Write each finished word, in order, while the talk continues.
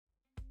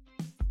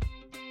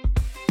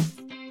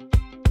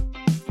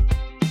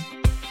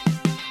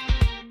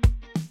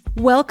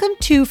Welcome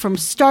to From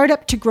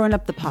Startup to Grown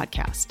Up, the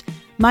podcast.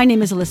 My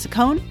name is Alyssa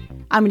Cohn.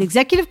 I'm an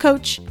executive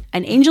coach,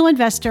 an angel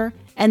investor,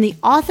 and the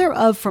author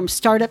of From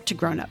Startup to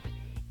Grown Up.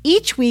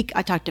 Each week,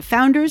 I talk to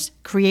founders,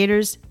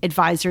 creators,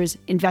 advisors,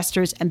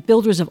 investors, and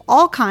builders of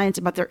all kinds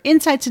about their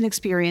insights and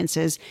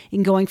experiences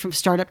in going from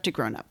startup to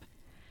grown up.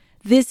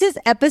 This is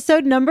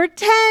episode number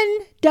 10,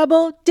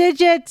 double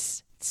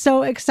digits.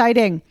 So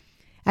exciting.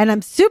 And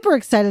I'm super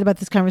excited about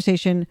this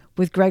conversation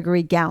with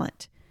Gregory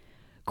Galant.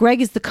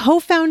 Greg is the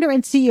co-founder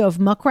and CEO of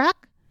Muck,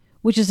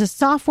 which is a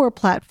software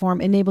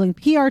platform enabling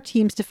PR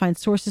teams to find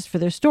sources for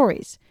their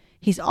stories.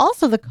 He's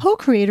also the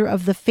co-creator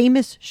of the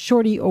famous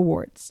Shorty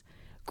Awards.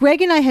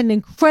 Greg and I had an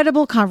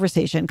incredible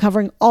conversation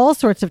covering all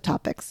sorts of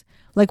topics,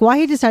 like why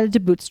he decided to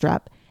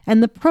bootstrap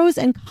and the pros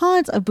and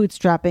cons of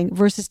bootstrapping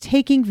versus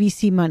taking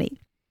VC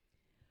money.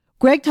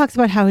 Greg talks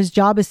about how his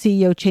job as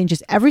CEO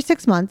changes every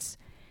 6 months,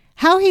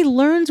 how he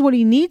learns what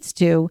he needs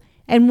to,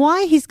 and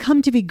why he's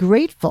come to be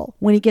grateful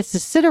when he gets to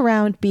sit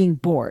around being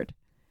bored.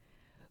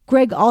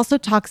 Greg also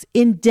talks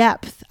in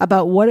depth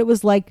about what it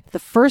was like the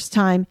first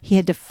time he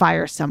had to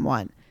fire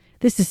someone.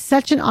 This is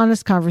such an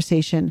honest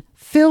conversation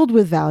filled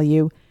with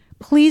value.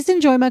 Please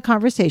enjoy my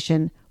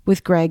conversation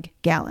with Greg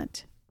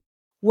Galant.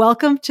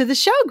 Welcome to the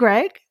show,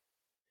 Greg.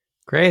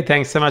 Great.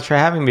 Thanks so much for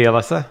having me,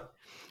 Alyssa.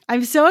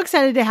 I'm so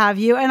excited to have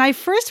you. And I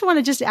first want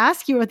to just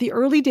ask you about the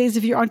early days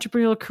of your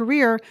entrepreneurial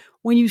career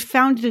when you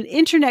founded an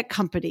internet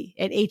company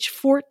at age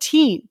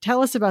 14.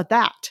 Tell us about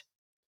that.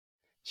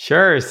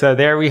 Sure. So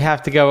there we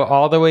have to go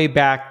all the way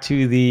back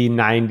to the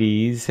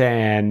 90s.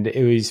 And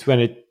it was when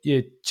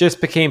it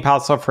just became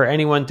possible for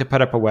anyone to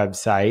put up a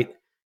website.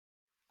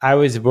 I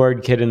was a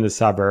bored kid in the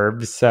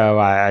suburbs, so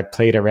I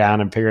played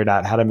around and figured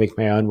out how to make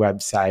my own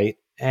website.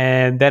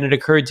 And then it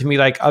occurred to me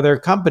like other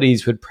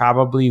companies would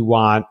probably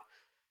want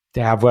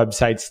to have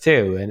websites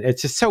too. And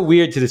it's just so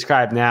weird to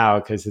describe now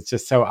because it's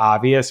just so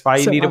obvious why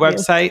you need a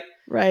website.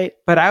 Right.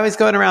 But I was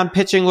going around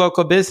pitching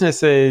local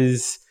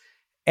businesses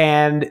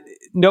and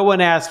no one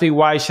asked me,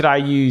 why should I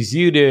use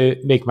you to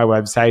make my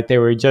website? They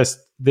were just,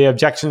 the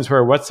objections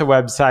were, what's a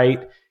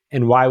website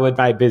and why would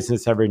my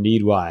business ever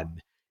need one?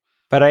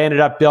 But I ended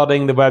up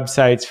building the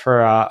websites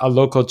for a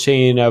local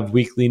chain of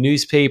weekly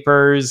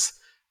newspapers,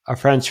 a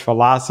French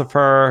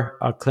philosopher,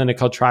 a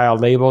clinical trial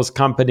labels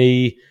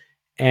company,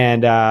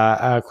 and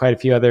quite a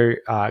few other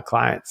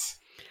clients.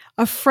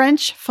 A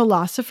French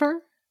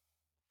philosopher?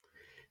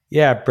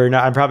 Yeah,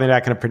 Bernard. I'm probably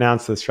not going to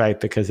pronounce this right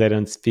because I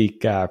don't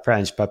speak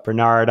French, but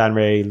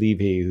Bernard-Henri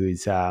Lévy,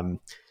 who's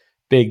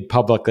big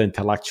public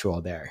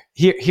intellectual there.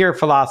 Here,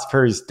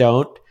 philosophers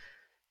don't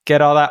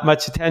get all that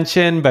much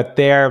attention, but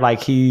there,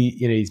 like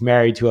he's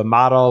married to a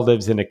model,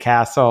 lives in a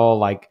castle.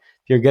 Like,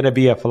 if you're going to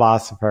be a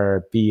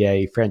philosopher, be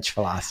a French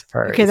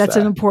philosopher. Okay, that's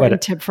an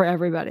important tip for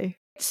everybody.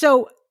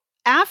 So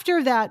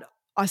after that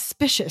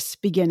auspicious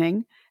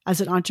beginning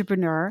as an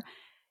entrepreneur,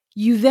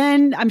 you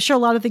then, I'm sure a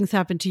lot of things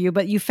happened to you,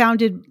 but you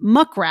founded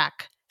Muck.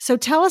 So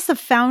tell us the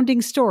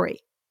founding story.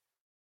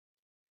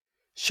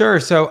 Sure.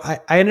 So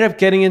I ended up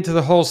getting into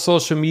the whole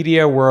social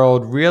media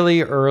world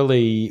really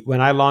early when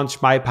I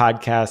launched my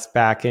podcast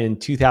back in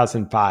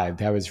 2005.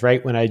 That was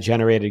right when I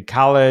generated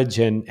college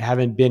and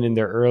haven't been in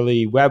the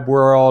early web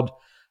world.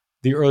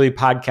 The early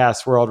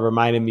podcast world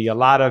reminded me a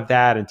lot of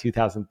that. In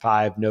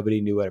 2005, nobody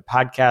knew what a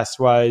podcast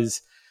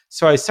was.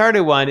 So I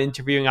started one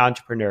interviewing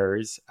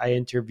entrepreneurs. I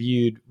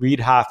interviewed Reid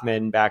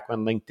Hoffman back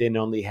when LinkedIn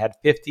only had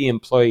 50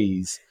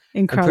 employees.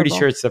 Incredible. I'm pretty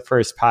sure it's the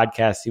first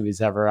podcast he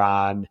was ever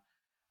on.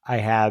 I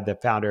had the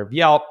founder of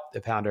Yelp, the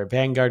founder of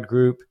Vanguard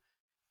Group.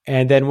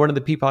 And then one of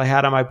the people I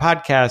had on my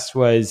podcast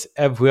was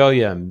Ev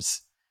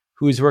Williams,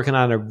 who was working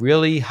on a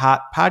really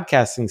hot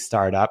podcasting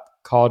startup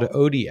called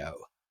Odeo.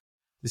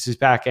 This was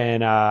back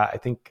in, I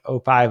think,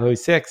 05,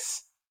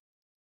 06.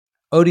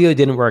 Odeo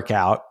didn't work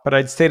out, but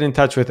I'd stayed in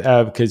touch with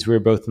Ev because we were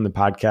both in the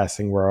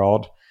podcasting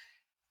world.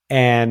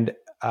 And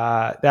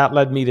that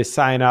led me to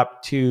sign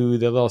up to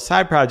the little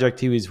side project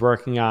he was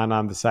working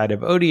on the side of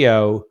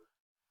Odeo,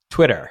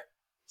 Twitter.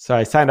 So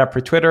I signed up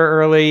for Twitter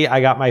early. I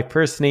got my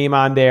first name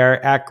on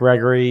there,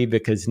 @Gregory,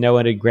 because no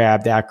one had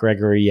grabbed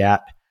 @Gregory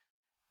yet.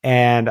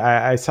 And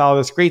I saw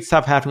this great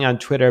stuff happening on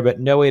Twitter, but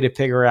no way to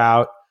figure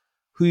out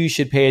who you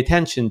should pay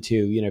attention to.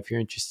 You know, if you're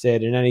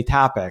interested in any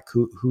topic,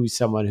 who's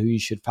someone who you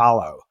should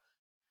follow.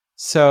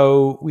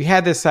 So we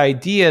had this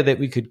idea that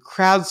we could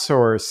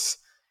crowdsource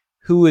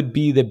who would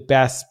be the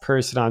best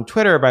person on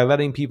Twitter by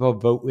letting people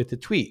vote with a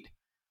tweet,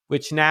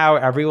 which now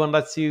everyone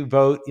lets you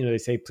vote. You know, they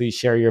say, please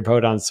share your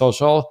vote on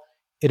social.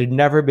 It had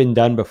never been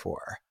done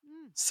before.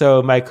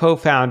 So my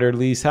co-founder,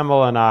 Lee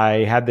Semmel, and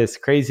I had this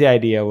crazy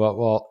idea.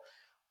 We'll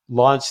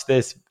launch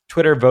this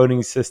Twitter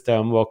voting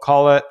system. We'll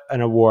call it an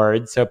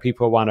award so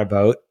people want to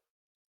vote.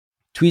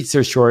 Tweets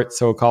are short,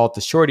 so we'll call it the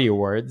Shorty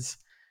Awards.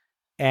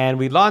 And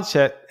we launched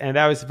it, and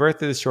that was the birth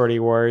of the Shorty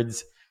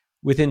Awards.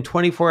 Within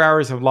 24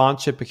 hours of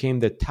launch, it became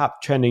the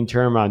top trending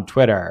term on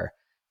Twitter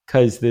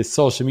because this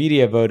social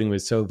media voting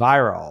was so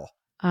viral.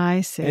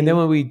 I see. And then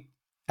when we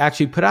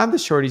actually put on the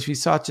Shorties, we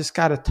saw it just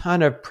got a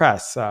ton of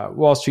press.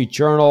 Wall Street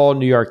Journal,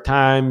 New York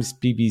Times,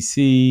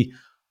 BBC,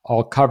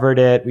 all covered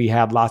it. We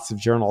had lots of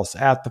journalists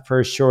at the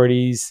first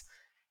Shorties.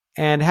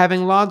 And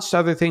having launched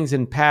other things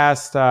in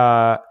past,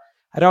 I'd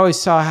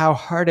always saw how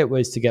hard it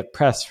was to get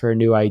press for a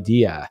new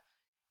idea.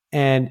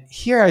 And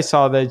here I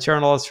saw that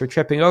journalists were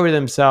tripping over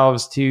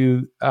themselves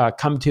to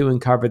come to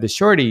and cover the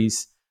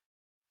Shorties,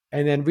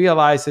 and then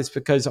realized it's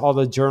because all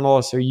the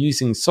journalists are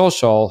using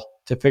social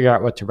to figure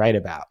out what to write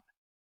about.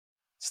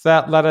 So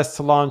that led us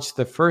to launch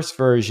the first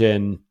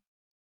version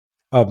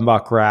of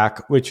Muck,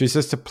 which was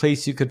just a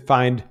place you could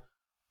find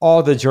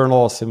all the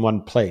journalists in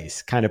one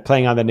place, kind of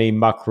playing on the name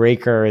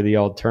Muckraker, the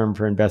old term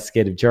for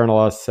investigative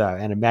journalists,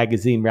 and a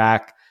magazine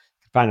rack.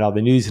 You could find all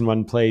the news in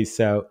one place.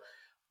 So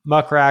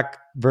Muck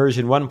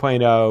version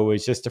 1.0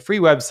 was just a free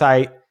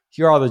website.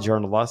 Here are all the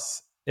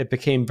journalists. It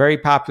became very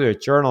popular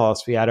with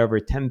journalists. We had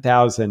over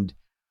 10,000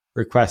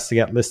 requests to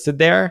get listed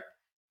there.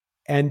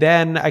 And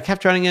then I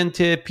kept running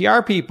into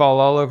PR people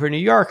all over New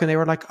York, and they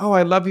were like, "Oh,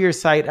 I love your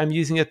site. I'm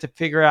using it to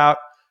figure out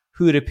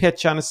who to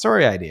pitch on a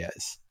story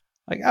ideas."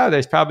 Like, oh,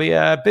 there's probably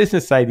a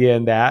business idea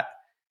in that.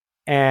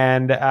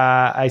 And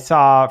I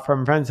saw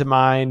from friends of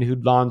mine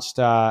who'd launched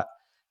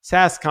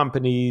SaaS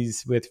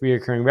companies with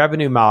recurring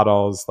revenue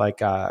models,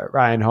 like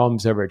Ryan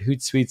Holmes over at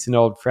Hootsuite's an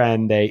old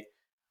friend.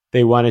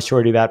 They won a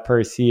Shorty that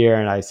first year,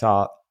 and I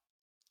saw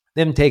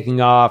them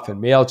taking off,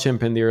 and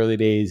MailChimp in the early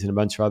days and a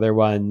bunch of other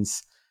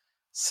ones.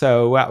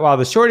 So while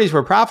the Shorties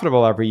were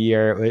profitable every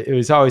year, it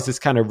was always this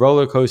kind of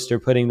roller coaster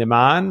putting them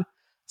on,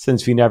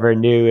 since we never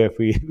knew if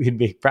we'd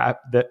make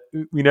profit.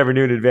 We never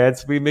knew in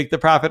advance we'd make the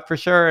profit for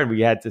sure, and we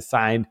had to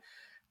sign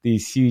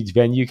these huge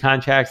venue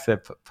contracts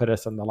that put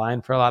us on the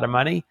line for a lot of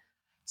money.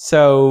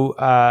 So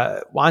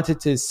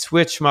wanted to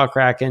switch Muck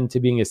into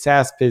being a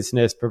SaaS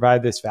business,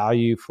 provide this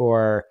value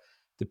for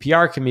the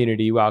PR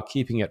community while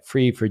keeping it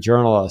free for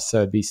journalists so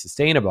it'd be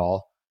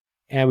sustainable.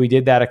 And we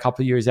did that a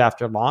couple of years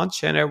after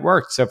launch, and it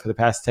worked. So for the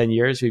past 10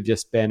 years, we've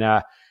just been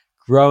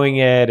growing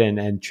it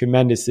and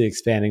tremendously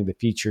expanding the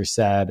feature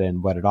set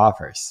and what it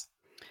offers.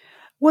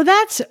 Well,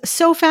 that's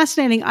so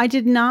fascinating. I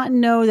did not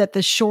know that the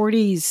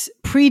Shorties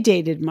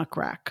predated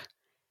Muck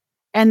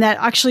and that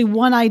actually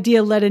one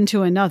idea led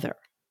into another.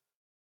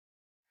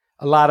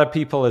 A lot of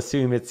people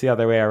assume it's the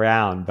other way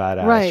around, but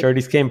right.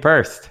 Shorties came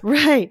first.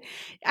 Right.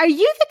 Are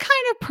you the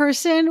kind of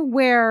person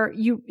where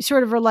you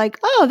sort of are like,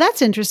 oh,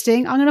 that's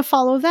interesting, I'm going to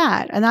follow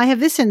that. And I have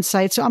this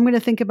insight, so I'm going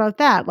to think about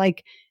that.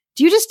 Like,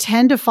 do you just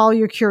tend to follow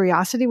your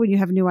curiosity when you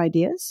have new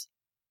ideas?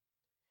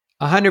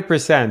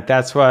 100%.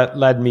 That's what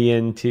led me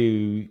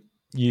into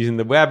using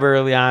the web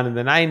early on in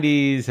the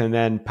 90s, and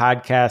then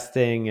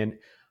podcasting. And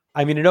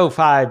I mean, in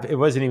 2005, it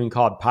wasn't even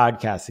called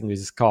podcasting. It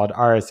was just called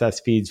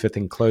RSS feeds with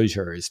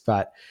enclosures.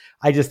 But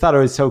I just thought it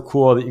was so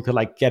cool that you could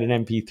like get an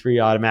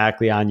MP3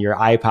 automatically on your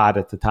iPod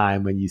at the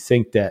time when you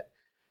synced it.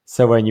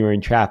 So when you were in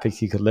traffic,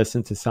 you could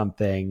listen to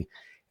something.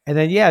 And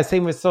then, yeah,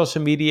 same with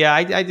social media.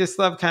 I just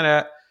love kind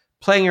of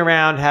playing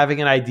around, having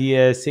an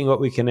idea, seeing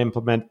what we can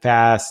implement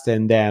fast,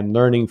 and then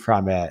learning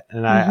from it.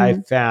 And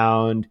I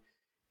found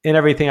in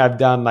everything I've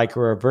done, like a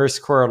reverse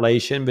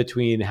correlation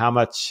between how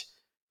much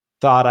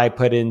thought I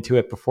put into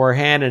it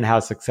beforehand and how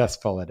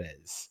successful it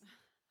is.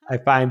 I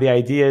find the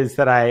ideas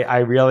that I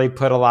really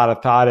put a lot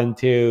of thought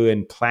into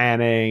and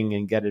planning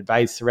and get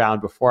advice around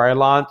before I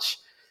launch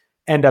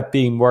end up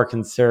being more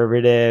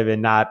conservative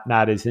and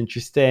not as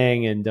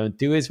interesting and don't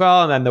do as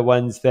well. And then the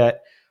ones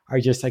that are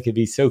just like, it'd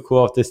be so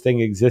cool if this thing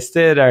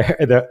existed,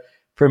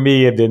 for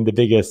me, have been the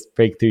biggest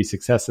breakthrough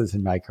successes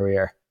in my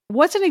career.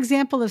 What's an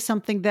example of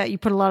something that you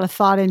put a lot of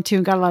thought into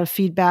and got a lot of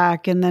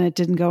feedback and then it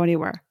didn't go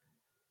anywhere?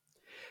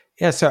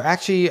 Yeah, so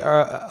actually,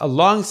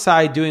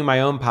 alongside doing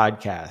my own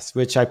podcast,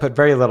 which I put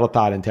very little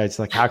thought into, it's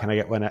like, how can I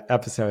get one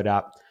episode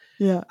up?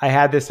 Yeah, I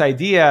had this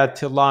idea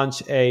to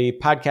launch a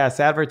podcast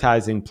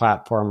advertising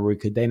platform where we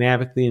could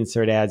dynamically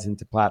insert ads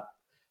into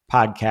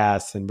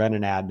podcasts and run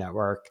an ad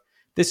network.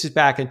 This was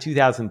back in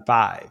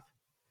 2005.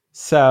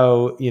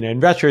 So, in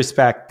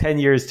retrospect, 10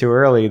 years too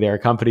early, there are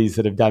companies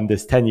that have done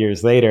this 10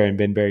 years later and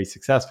been very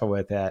successful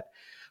with it.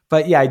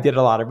 But yeah, I did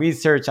a lot of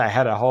research. I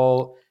had a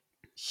whole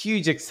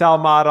huge Excel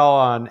model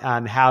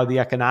on how the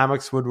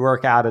economics would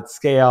work out at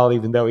scale,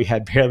 even though we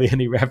had barely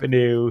any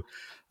revenue.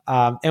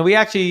 And we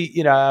actually,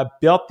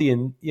 built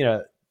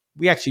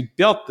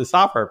the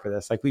software for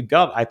this. Like we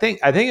built, I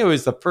think it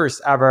was the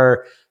first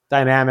ever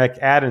dynamic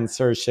ad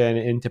insertion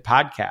into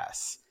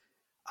podcasts.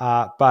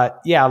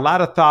 But yeah, a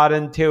lot of thought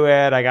into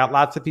it. I got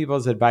lots of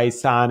people's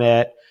advice on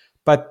it.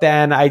 But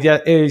then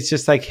it was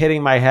just like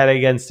hitting my head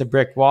against a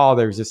brick wall.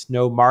 There was just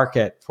no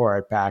market for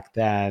it back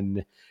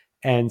then.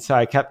 And so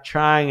I kept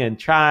trying and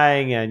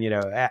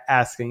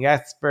asking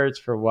experts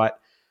for what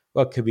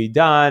could be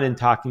done and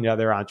talking to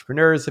other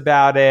entrepreneurs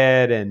about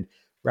it and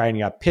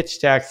writing up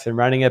pitch decks and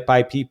running it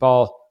by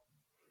people.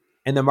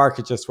 And the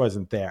market just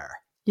wasn't there.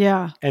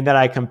 Yeah. And then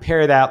I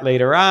compare that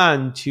later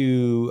on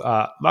to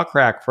Muck,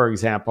 for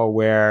example,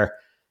 where,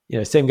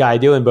 same guy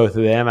doing both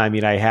of them. I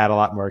mean, I had a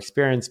lot more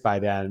experience by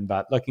then,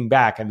 but looking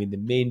back, I mean, the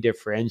main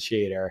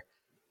differentiator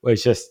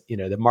was just,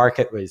 the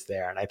market was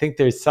there. And I think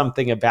there's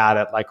something about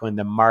it, like when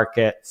the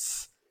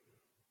market's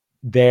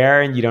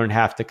there and you don't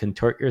have to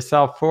contort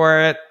yourself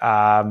for it,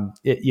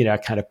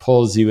 it kind of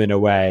pulls you in a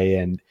way.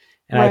 And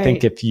Right. I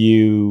think if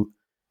you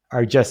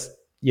are just,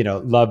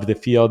 love the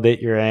field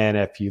that you're in,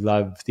 if you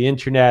love the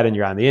internet and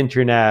you're on the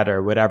internet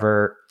or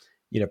whatever,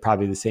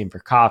 probably the same for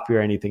coffee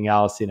or anything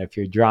else, if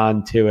you're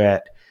drawn to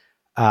it,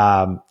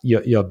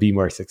 you'll be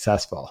more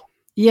successful.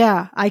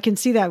 Yeah, I can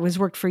see that was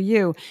worked for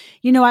you.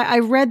 I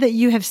read that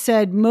you have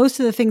said most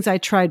of the things I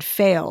tried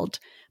failed,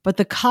 but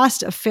the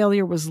cost of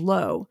failure was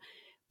low.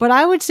 But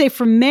I would say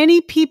for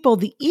many people,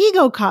 the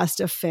ego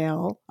cost of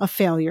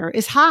failure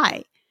is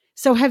high.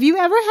 So have you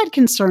ever had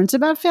concerns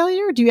about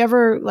failure? Do you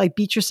ever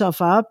beat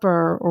yourself up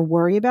or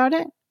worry about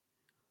it?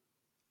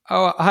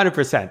 Oh,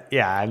 100%.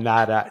 Yeah, I'm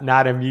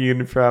not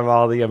immune from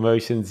all the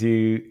emotions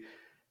you'd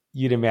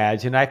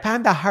imagine. I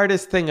found the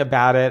hardest thing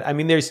about it. I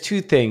mean, there's two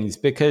things,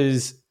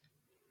 because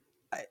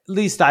at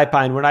least I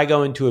find when I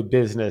go into a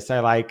business,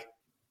 I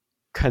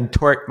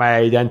contort my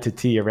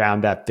identity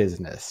around that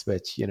business,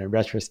 which, in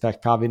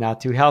retrospect, probably not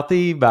too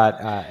healthy,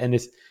 but,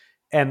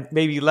 and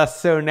maybe less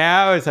so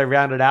now as I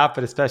round it out,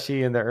 but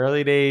especially in the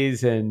early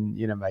days and,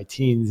 my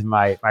teens,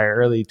 my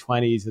early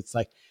 20s, it's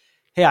like,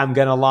 hey, I'm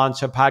going to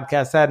launch a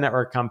podcast ad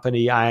network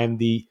company. I am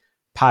the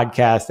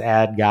podcast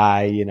ad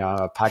guy,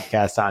 a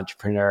podcast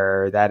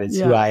entrepreneur. That is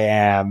who I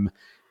am.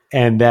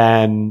 And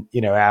then,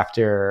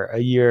 after a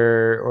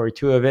year or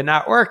two of it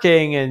not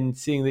working and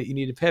seeing that you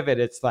need to pivot,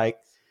 it's like,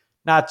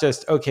 not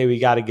just, okay, we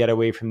got to get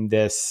away from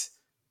this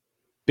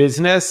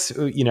business.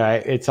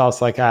 It's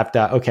also like I have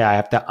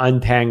to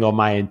untangle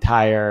my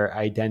entire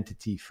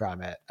identity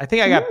from it. I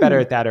think I got better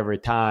at that over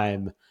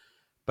time,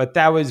 but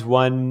that was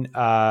one,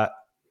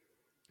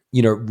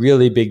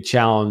 really big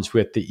challenge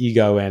with the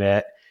ego in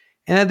it.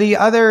 And then the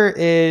other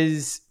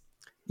is,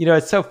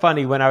 it's so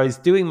funny. When I was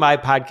doing my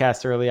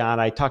podcast early on,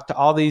 I talked to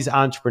all these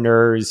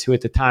entrepreneurs who at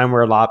the time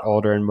were a lot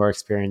older and more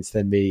experienced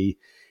than me.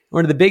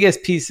 One of the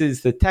biggest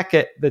pieces the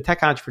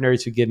tech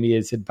entrepreneurs would give me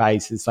as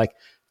advice is like,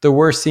 the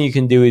worst thing you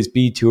can do is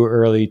be too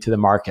early to the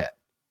market.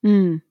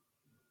 Mm.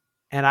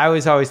 And I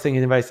was always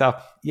thinking to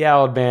myself, yeah,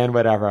 old man,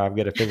 whatever, I'm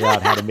going to figure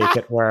out how to make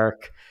it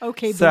work.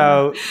 Okay,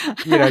 so,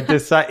 boomer.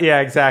 yeah,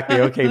 exactly.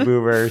 Okay,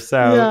 boomer.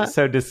 So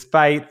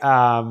despite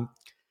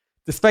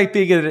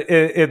being,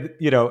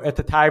 at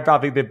the time,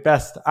 probably the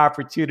best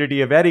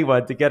opportunity of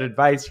anyone to get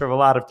advice from a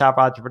lot of top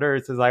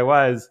entrepreneurs as I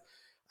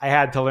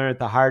had to learn it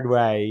the hard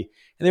way.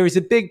 And there was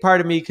a big part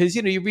of me because,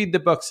 you read the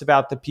books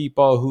about the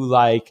people who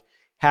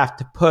have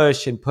to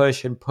push and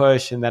push and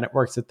push, and then it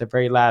works at the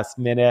very last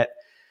minute.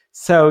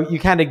 So you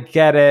kind of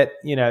get it,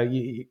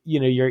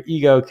 your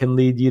ego can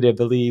lead you to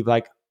believe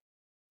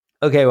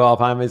okay, well,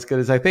 if I'm as good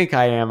as I think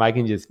I am, I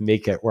can just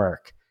make it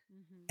work.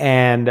 Mm-hmm.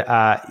 And,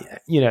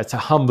 it's a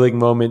humbling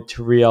moment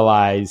to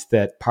realize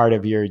that part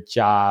of your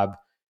job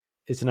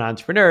as an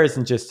entrepreneur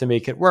isn't just to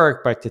make it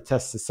work, but to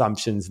test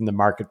assumptions in the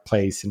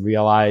marketplace and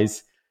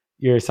realize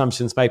your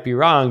assumptions might be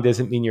wrong.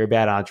 Doesn't mean you're a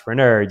bad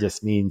entrepreneur. It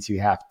just means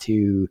you have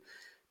to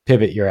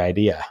pivot your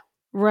idea.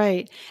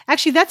 Right.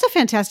 Actually, that's a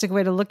fantastic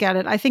way to look at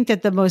it. I think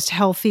that the most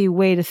healthy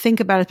way to think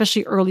about it,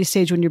 especially early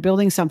stage when you're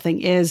building something,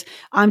 is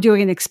I'm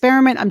doing an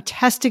experiment. I'm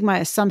testing my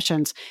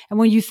assumptions. And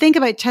when you think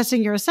about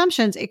testing your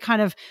assumptions, it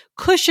kind of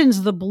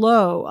cushions the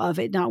blow of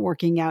it not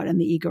working out and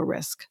the ego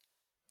risk.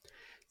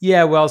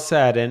 Yeah, well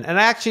said. And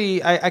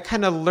actually, I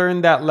kind of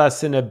learned that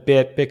lesson a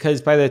bit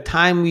because by the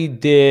time we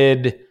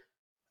did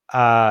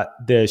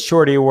the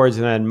Shorty Awards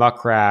and then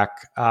Muck,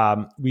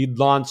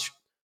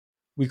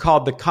 we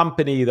called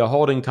the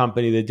holding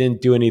company that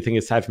didn't do anything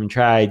aside from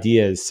try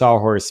ideas,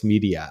 Sawhorse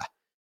Media.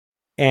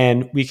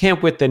 And we came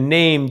up with the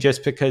name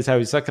just because I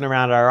was looking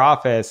around our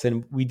office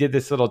and we did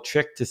this little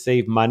trick to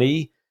save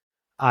money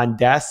on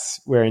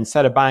desks where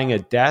instead of buying a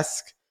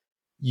desk,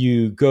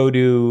 you go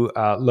to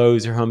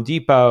Lowe's or Home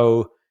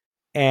Depot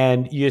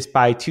and you just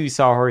buy 2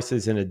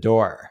 sawhorses and a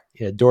door.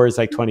 A door is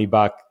like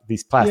 $20.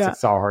 These plastic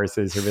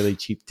sawhorses are really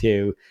cheap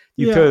too.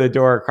 You throw the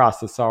door across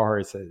the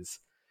sawhorses.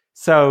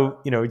 So,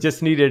 we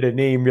just needed a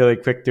name really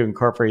quick to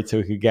incorporate so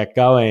we could get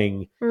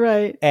going.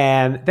 Right.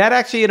 And that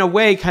actually, in a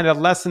way, kind of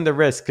lessened the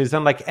risk because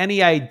unlike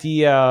any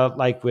idea,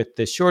 like with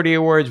the Shorty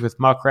Awards, with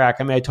Muck, I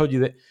mean, I told you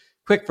the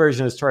quick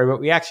version of the story, but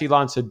we actually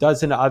launched a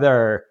dozen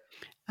other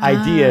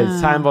ideas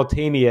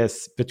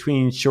simultaneous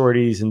between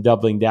Shorties and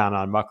doubling down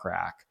on Muck.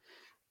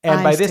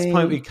 And by this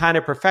point, we kind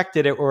of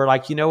perfected it. We're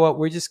like, you know what?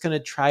 We're just going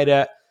to try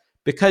to,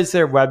 because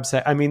their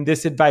website, I mean,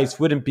 this advice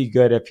wouldn't be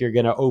good if you're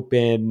going to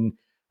open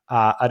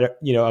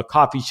a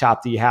coffee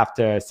shop that you have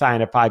to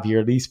sign a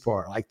 5-year lease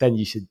for. Then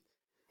you should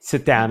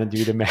sit down and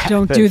do the math.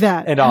 Don't do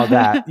that. And all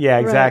that. Yeah,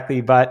 exactly.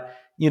 Right. But,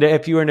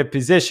 if you were in a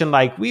position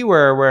like we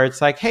were, where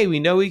it's like, hey, we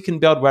know we can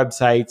build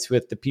websites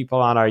with the people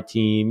on our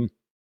team.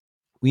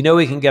 We know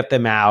we can get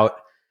them out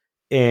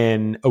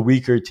in a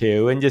week or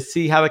two and just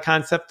see how the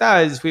concept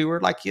does. We were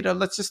like,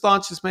 let's just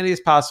launch as many as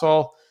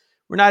possible.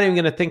 We're not even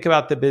going to think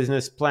about the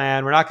business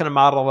plan. We're not going to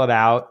model it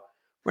out.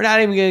 We're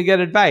not even going to get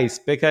advice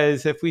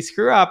because if we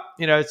screw up,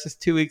 it's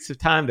just 2 weeks of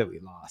time that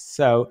we lost.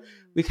 So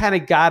we kind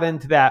of got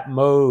into that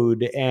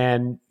mode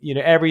and,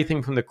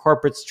 everything from the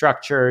corporate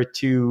structure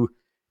to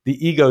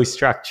the ego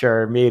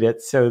structure made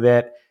it so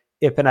that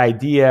if an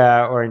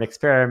idea or an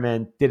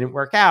experiment didn't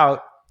work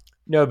out,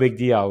 no big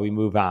deal, we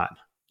move on.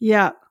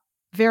 Yeah,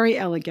 very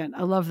elegant.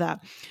 I love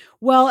that.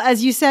 Well,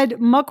 as you said,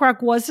 Muck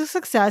was a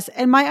success,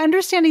 and my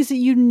understanding is that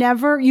you've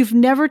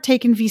never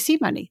taken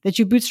VC money, that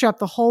you bootstrapped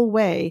the whole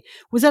way.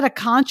 Was that a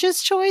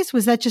conscious choice?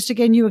 Was that just,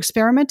 again, you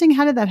experimenting?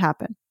 How did that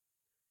happen?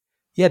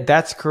 Yeah,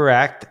 that's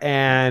correct.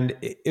 And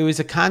it was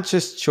a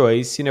conscious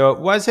choice.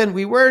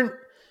 We weren't,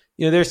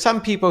 there's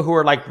some people who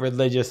are like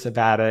religious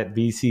about it.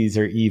 VCs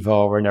are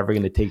evil. We're never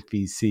going to take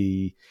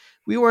VC.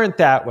 We weren't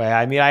that way.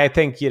 I mean, I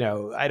think,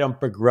 I don't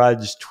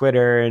begrudge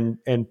Twitter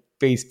and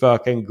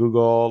Facebook and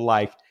Google.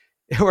 Like,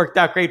 it worked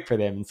out great for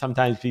them. And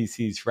sometimes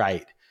VC's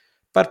right.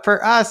 But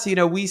for us,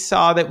 we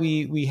saw that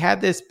we had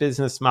this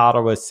business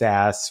model with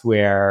SaaS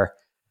where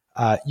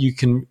you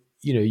can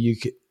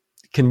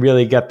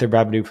really get the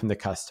revenue from the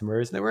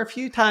customers. And there were a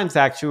few times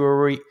actually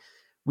where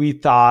we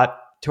thought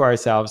to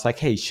ourselves, like,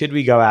 hey, should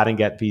we go out and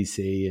get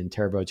VC and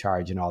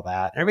turbocharge and all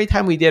that? And every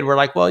time we did, we're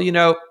like, well,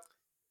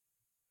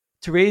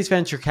 to raise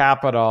venture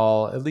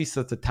capital, at least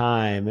at the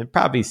time, and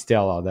probably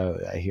still, although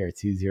I hear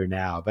it's easier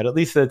now, but at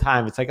least at the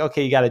time, it's like,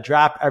 okay, you got to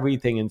drop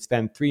everything and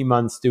spend 3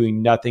 months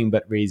doing nothing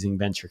but raising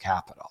venture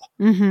capital.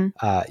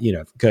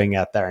 Going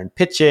out there and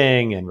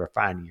pitching and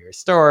refining your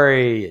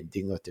story and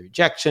dealing with the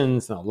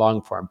rejections and the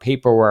long form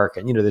paperwork.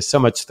 And, there's so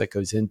much that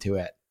goes into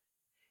it.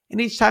 And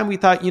each time we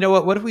thought,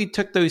 what if we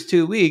took those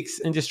 2 weeks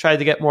and just tried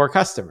to get more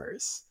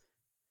customers?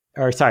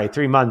 Or sorry,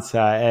 3 months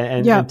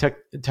and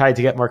tried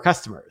to get more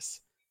customers.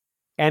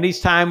 And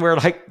each time we're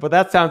like, well,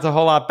 that sounds a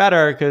whole lot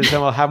better because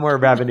then we'll have more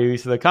revenue.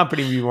 So the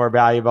company will be more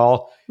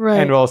valuable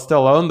and we'll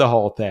still own the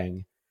whole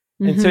thing.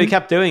 And so we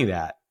kept doing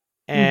that.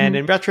 And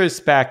in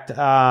retrospect,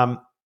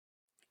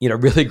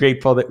 really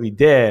grateful that we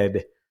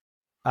did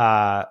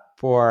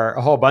for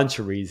a whole bunch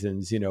of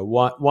reasons.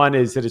 One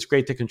is that it's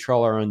great to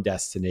control our own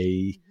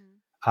destiny.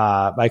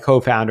 My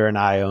co-founder and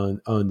I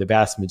own the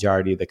vast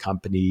majority of the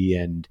company,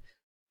 and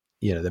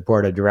the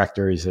board of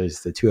directors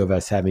is the two of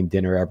us having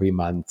dinner every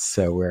month.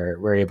 So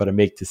we're able to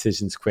make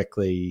decisions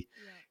quickly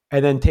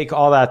and then take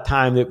all that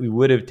time that we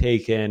would have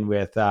taken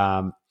with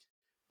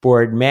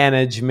board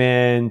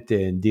management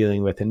and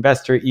dealing with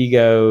investor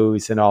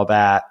egos and all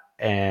that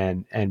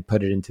and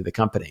put it into the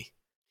company.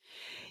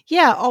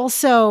 Yeah.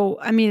 Also,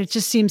 I mean, it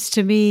just seems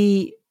to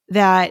me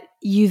that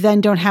you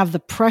then don't have the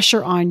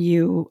pressure on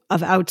you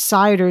of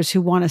outsiders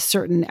who want a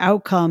certain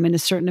outcome in a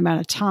certain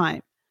amount of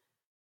time.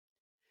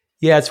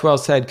 Yeah, it's well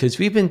said, because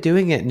we've been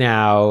doing it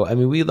now. I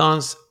mean, we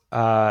launched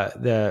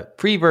the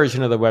free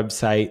version of the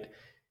website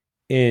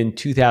in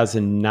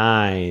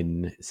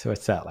 2009. So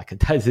what's that, like a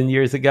dozen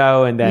years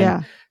ago? And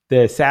then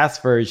the SaaS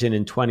version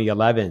in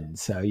 2011.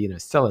 So,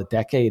 still a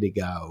decade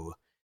ago.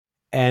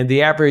 And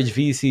the average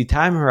VC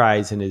time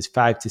horizon is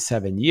 5 to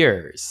 7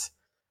 years.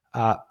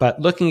 But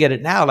looking at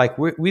it now, like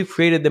we've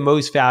created the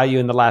most value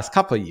in the last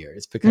couple of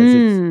years because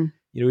it's,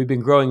 we've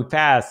been growing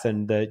fast,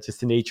 and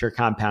just the nature of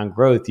compound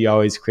growth, you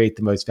always create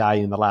the most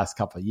value in the last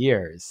couple of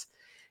years.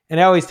 And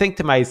I always think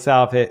to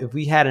myself, if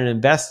we had an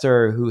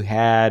investor who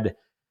had,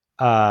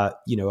 a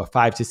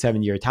 5 to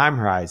 7 year time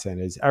horizon,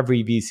 as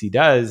every VC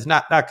does,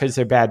 not because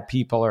they're bad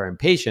people or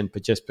impatient,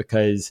 but just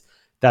because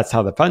that's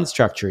how the fund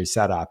structure is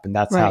set up, and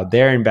that's how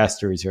their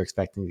investors are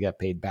expecting to get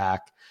paid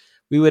back.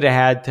 We would have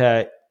had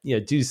to,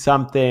 do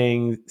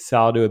something,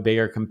 sell to a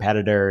bigger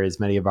competitor, as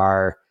many of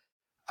our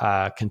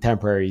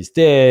contemporaries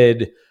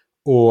did,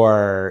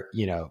 or,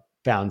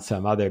 found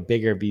some other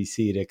bigger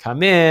VC to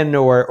come in,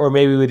 or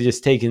maybe we would have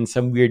just taken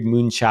some weird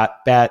moonshot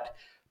bet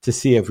to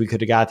see if we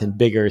could have gotten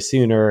bigger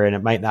sooner, and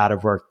it might not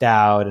have worked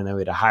out. And then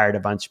we'd have hired a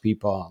bunch of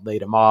people and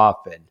laid them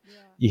off. And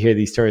you hear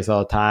these stories all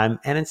the time.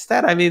 And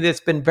instead, I mean,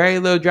 it's been very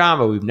low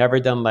drama. We've never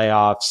done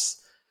layoffs.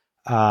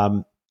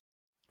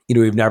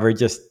 We've never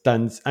just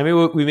done,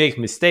 we make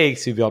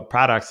mistakes. We build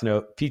products,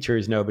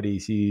 features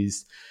nobody's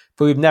used,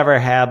 but we've never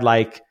had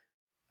like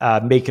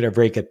make it or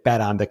break it bet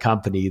on the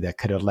company that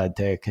could have led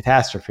to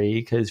catastrophe,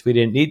 because we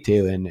didn't need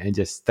to, and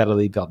just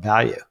steadily built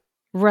value.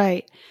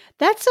 Right.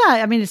 That's,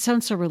 it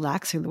sounds so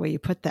relaxing the way you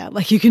put that.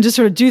 Like you can just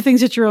sort of do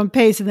things at your own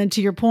pace. And then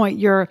to your point,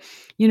 you're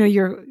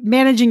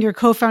managing your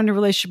co-founder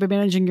relationship and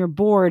managing your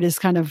board is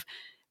kind of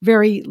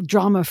very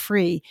drama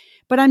free.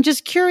 But I'm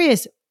just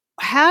curious,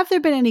 have there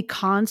been any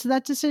cons to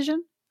that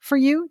decision for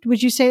you?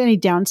 Would you say any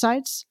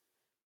downsides?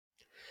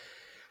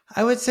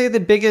 I would say the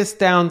biggest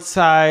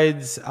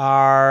downsides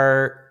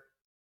are,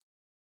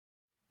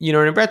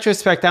 in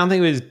retrospect, I don't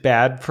think it was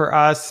bad for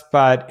us,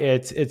 but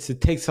it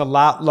takes a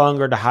lot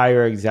longer to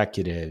hire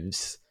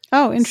executives.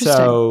 Oh, interesting.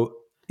 So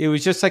it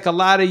was just like a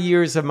lot of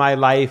years of my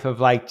life of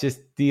like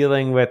just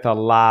dealing with a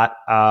lot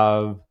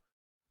of,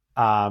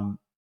 I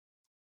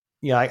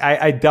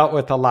dealt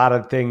with a lot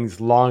of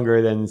things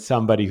longer than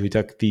somebody who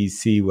took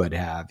VC would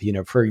have.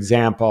 For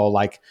example,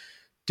 like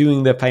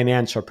doing the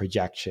financial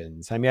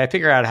projections. I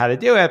figured out how to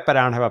do it, but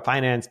I don't have a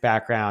finance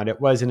background.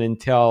 It wasn't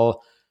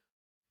until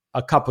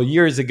a couple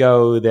years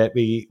ago that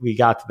we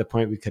got to the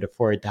point we could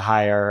afford to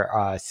hire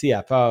a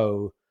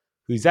CFO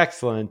who's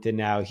excellent. And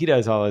now he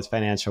does all his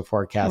financial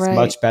forecasts Right.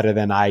 much better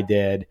than I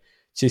did.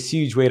 It's just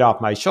huge weight off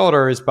my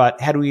shoulders.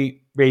 But had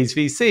we raised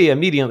VC,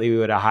 immediately we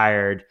would have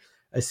hired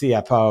a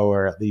CFO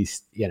or at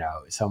least,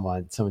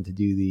 someone to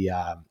do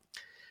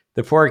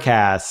the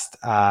forecast.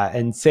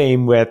 And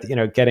same with,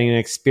 getting an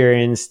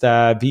experienced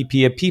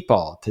VP of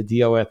people to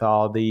deal with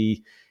all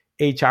the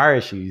HR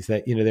issues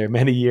that, there are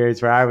many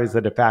years where I was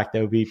the de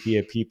facto VP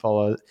of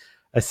people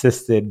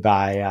assisted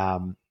by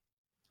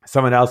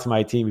someone else on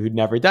my team who'd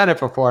never done it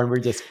before. And we're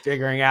just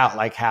figuring out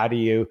like, how do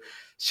you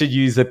should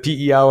use a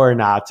PEO or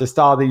not? Just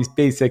all these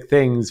basic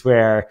things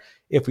where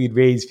if we'd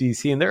raised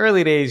VC in the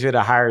early days, we'd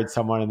have hired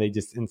someone and they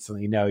just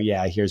instantly know,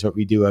 yeah, here's what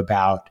we do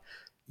about,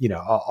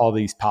 all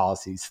these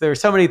policies. So there are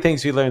so many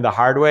things we learned the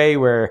hard way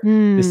where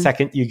the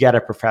second you get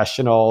a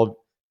professional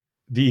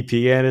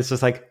VP in, it's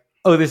just like,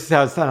 oh, this is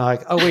how it's done. I'm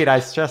like, oh, wait, I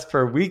stressed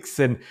for weeks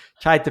and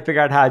tried to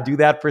figure out how to do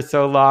that for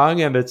so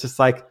long. And it's just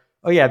like,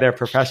 oh, yeah, they're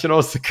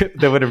professionals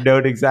that would have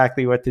known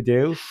exactly what to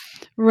do.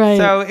 Right.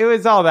 So it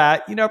was all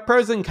that,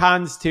 pros and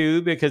cons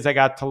too, because I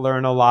got to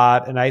learn a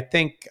lot. And I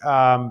think,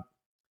 one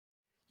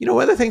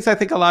of the things I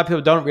think a lot of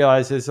people don't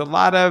realize is a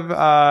lot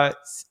of,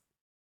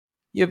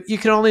 you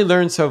can only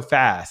learn so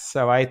fast.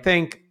 So I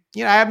think, I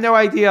have no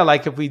idea,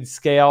 like if we'd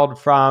scaled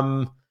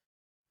from,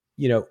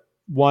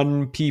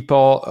 one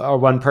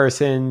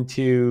person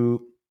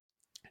to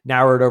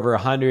now we're at over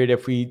 100.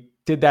 If we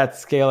did that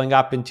scaling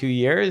up in 2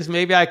 years,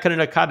 maybe I couldn't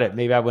have cut it.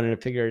 Maybe I wouldn't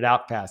have figured it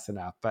out fast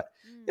enough. But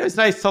it was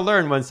nice to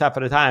learn one step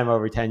at a time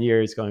over 10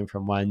 years, going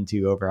from 1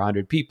 to over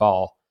 100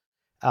 people.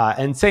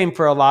 And same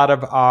for a lot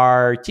of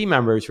our team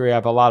members, where we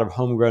have a lot of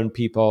homegrown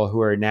people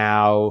who are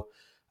now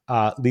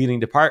leading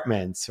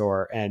departments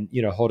and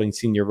holding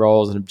senior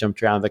roles and have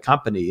jumped around the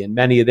company. And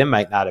many of them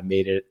might not have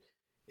made it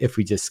if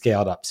we just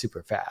scaled up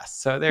super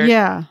fast. So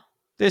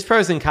there's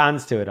pros and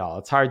cons to it all.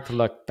 It's hard to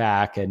look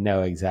back and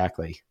know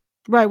exactly.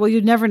 Right. Well,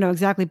 you'd never know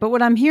exactly. But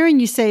what I'm hearing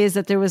you say is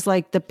that there was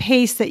like the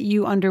pace that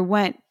you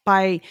underwent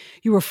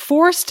you were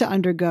forced to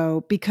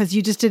undergo because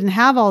you just didn't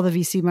have all the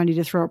VC money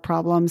to throw at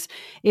problems.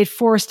 It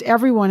forced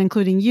everyone,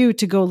 including you,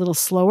 to go a little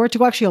slower, to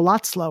go actually a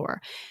lot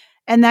slower.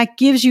 And that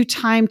gives you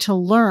time to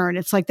learn.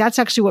 It's like, that's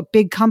actually what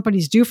big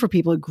companies do for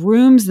people. It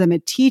grooms them.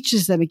 It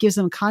teaches them. It gives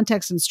them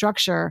context and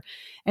structure.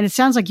 And it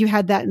sounds like you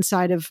had that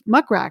inside of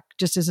Muck Rack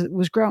just as it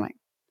was growing.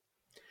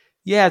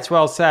 Yeah, it's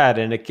well said.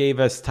 And it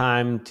gave us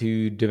time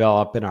to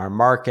develop in our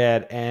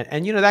market.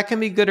 And that can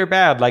be good or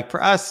bad. Like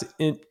for us,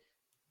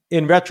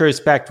 in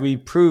retrospect,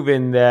 we've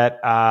proven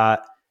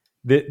that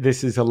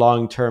this is a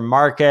long-term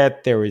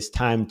market. There was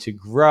time to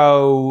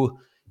grow.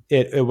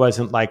 It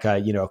wasn't like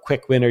a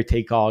quick winner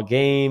take all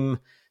game.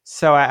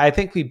 So I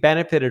think we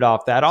benefited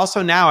off that.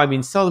 Also now,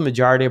 still the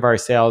majority of our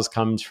sales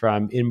comes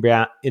from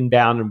inbound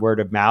and word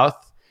of mouth.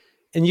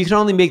 And you can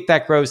only make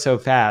that grow so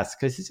fast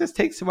because it just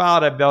takes a while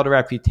to build a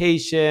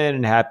reputation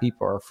and have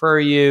people refer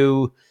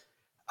you,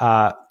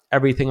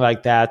 everything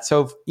like that.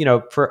 So,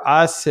 for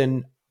us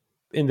and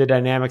in the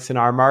dynamics in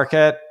our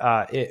market,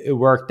 it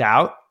worked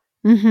out.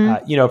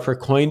 Mm-hmm. For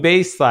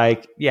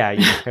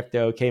Coinbase,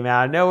 crypto came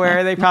out of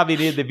nowhere. They probably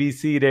needed the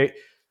VC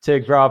to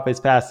grow up as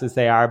fast as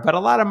they are. But a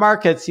lot of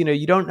markets,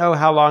 you don't know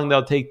how long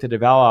they'll take to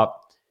develop.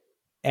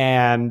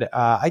 And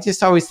I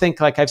just always think,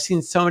 like, I've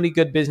seen so many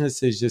good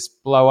businesses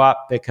just blow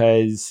up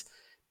because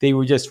they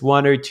were just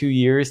 1 or 2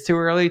 years too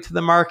early to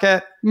the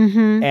market.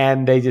 Mm-hmm.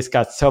 And they just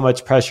got so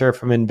much pressure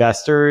from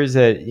investors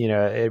that,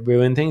 it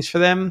ruined things for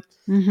them.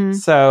 Mm-hmm.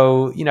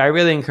 So, I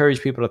really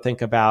encourage people to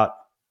think about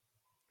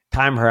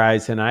time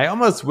horizon. I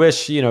almost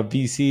wish,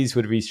 VCs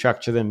would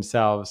restructure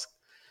themselves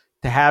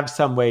to have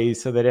some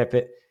ways so that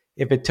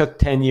if it took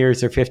 10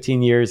 years or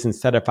 15 years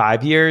instead of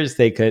 5 years,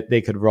 they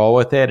could roll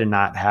with it and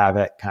not have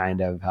it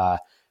kind of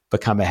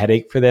become a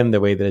headache for them the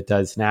way that it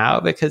does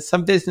now, because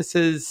some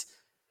businesses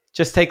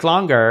just take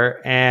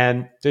longer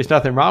and there's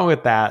nothing wrong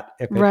with that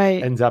if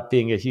it ends up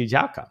being a huge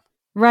outcome.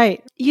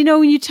 Right.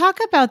 When you talk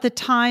about the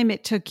time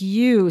it took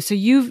you, so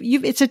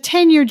it's a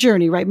 10-year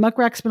journey, right? Muck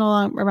Rack's been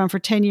around for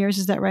 10 years.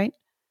 Is that right?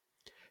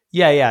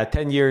 Yeah.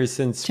 10 years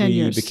since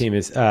we became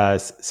a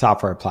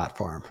software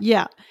platform.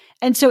 Yeah.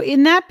 And so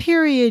in that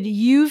period,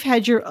 you've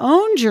had your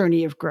own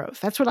journey of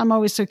growth. That's what I'm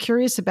always so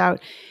curious about.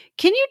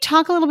 Can you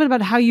talk a little bit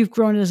about how you've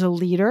grown as a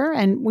leader?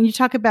 And when you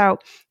talk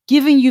about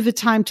giving you the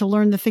time to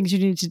learn the things you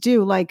need to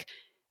do, like,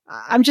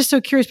 I'm just so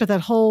curious about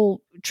that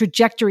whole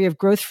trajectory of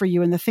growth for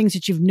you and the things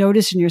that you've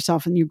noticed in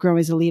yourself and you grow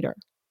as a leader.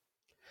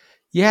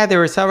 Yeah, there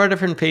were several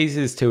different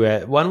phases to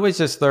it. One was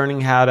just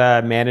learning how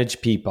to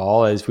manage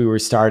people. As we were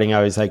starting,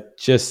 I was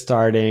just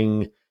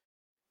starting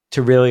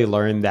to really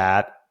learn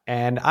that.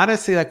 And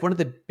honestly, one of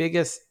the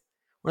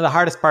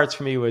hardest parts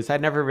for me was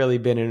I'd never really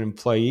been an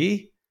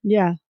employee.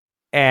 Yeah.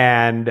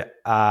 And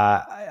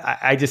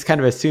I just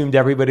kind of assumed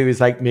everybody was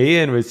like me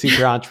and was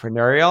super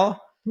entrepreneurial.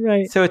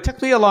 Right. So it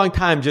took me a long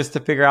time just to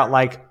figure out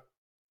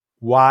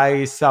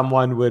why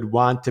someone would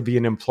want to be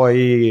an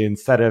employee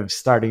instead of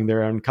starting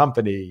their own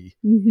company,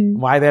 mm-hmm.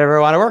 why they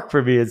ever want to work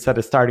for me instead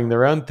of starting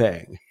their own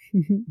thing.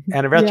 And in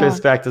Yeah.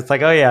 retrospect, it's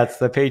like, oh yeah, it's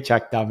the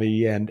paycheck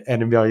dummy and a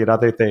million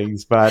other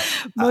things. But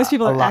Most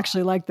people a are lot,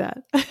 actually like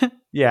that.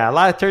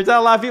 yeah, turns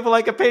out a lot of people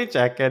like a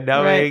paycheck and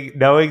Right.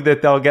 knowing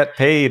that they'll get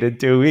paid in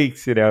 2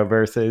 weeks,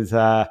 versus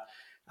I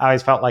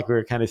always felt like we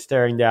were kind of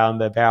staring down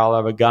the barrel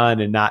of a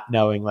gun and not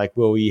knowing like,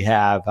 will we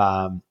have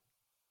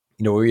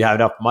will we have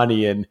enough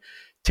money in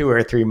 2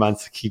 or 3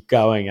 months to keep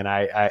going? And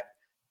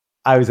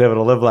I was able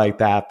to live like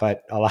that,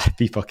 but a lot of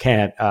people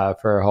can't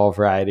for a whole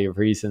variety of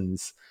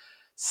reasons.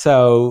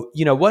 So,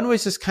 one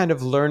was just kind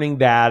of learning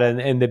that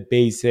and the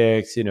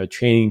basics,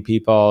 training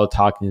people,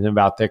 talking to them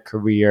about their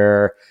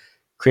career,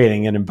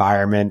 creating an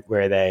environment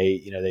where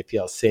they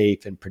feel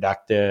safe and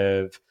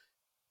productive.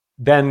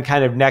 Then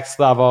kind of next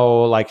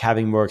level, like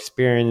having more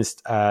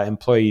experienced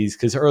employees,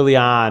 because early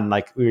on,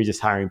 like we were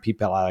just hiring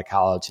people out of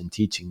college and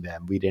teaching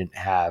them. We didn't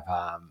have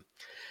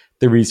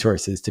the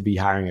resources to be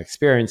hiring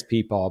experienced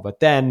people. But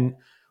then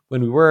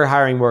when we were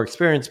hiring more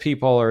experienced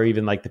people, or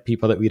even like the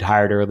people that we'd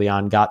hired early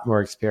on got more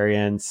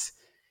experience,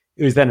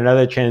 it was then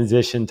another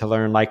transition to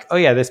learn like, oh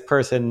yeah, this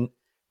person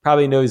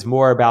probably knows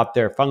more about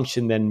their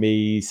function than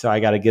me. So I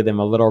got to give them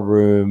a little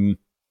room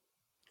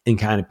and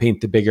kind of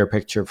paint the bigger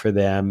picture for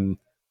them.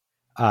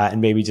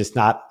 And maybe just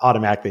not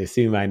automatically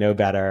assume I know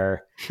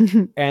better.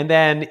 And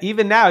then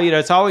even now,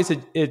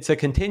 it's a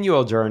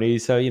continual journey.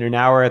 So,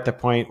 now we're at the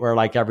point where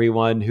like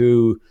everyone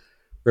who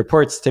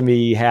reports to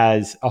me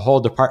has a whole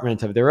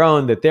department of their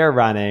own that they're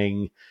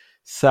running.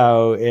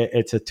 So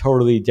it's a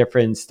totally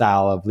different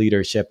style of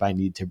leadership I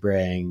need to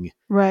bring.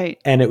 Right.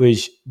 And it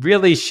was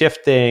really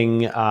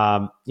shifting.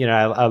 I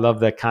love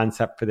the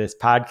concept for this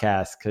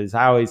podcast, because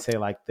I always say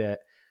like the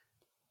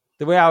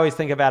way I always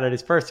think about it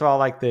is, first of all,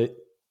 like the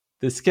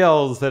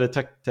skills that it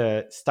took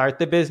to start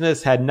the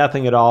business had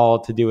nothing at all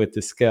to do with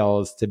the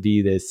skills to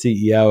be the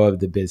CEO of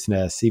the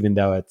business, even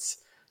though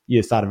you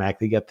just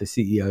automatically get the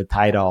CEO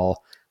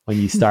title when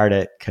you start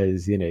it,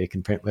 because, you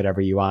can print whatever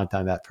you want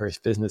on that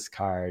first business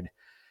card.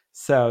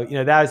 So,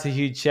 that was a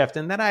huge shift.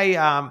 And then a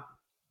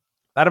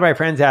lot of my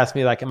friends asked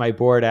me, like, am I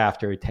bored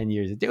after 10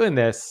 years of doing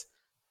this?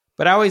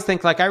 But I always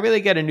think like I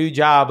really get a new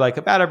job like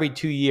about every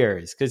 2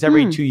 years, because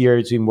every 2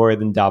 years we more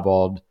than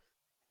doubled.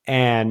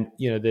 And,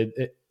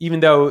 even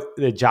though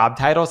the job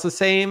title is the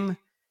same,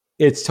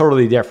 it's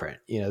totally different.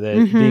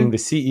 Being the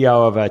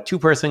CEO of a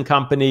 2-person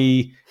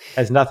company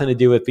has nothing to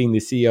do with being the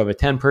CEO of a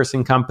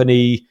 10-person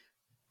company.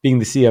 Being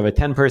the CEO of a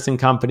 10-person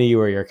company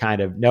where you're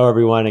kind of know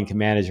everyone and can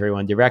manage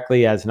everyone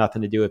directly has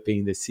nothing to do with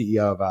being the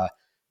CEO of a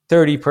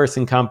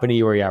 30-person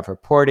company where you have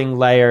reporting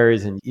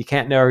layers and you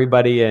can't know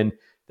everybody. And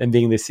then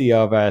being the CEO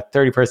of a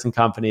 30-person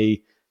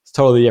company is a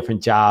totally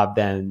different job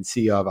than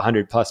CEO of a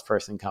 100+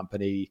 person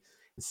company.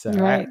 So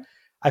Right.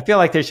 I feel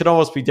like there should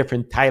almost be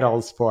different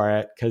titles for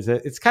it, because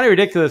it's kind of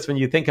ridiculous when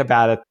you think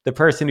about it. The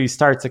person who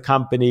starts a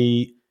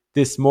company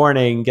this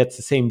morning gets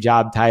the same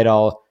job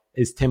title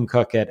as Tim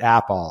Cook at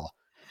Apple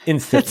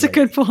instantly. That's a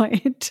good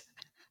point.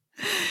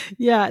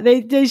 Yeah,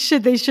 they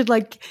should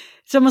like,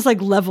 it's almost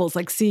like levels,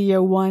 like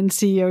CEO 1,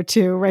 CEO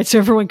 2, right? So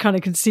everyone kind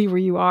of can see where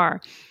you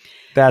are.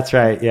 That's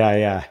right.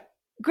 Yeah.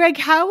 Greg,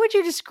 how would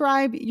you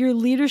describe your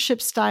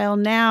leadership style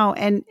now?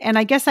 And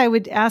I guess I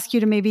would ask you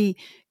to maybe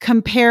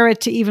compare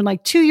it to even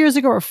like 2 years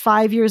ago or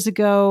 5 years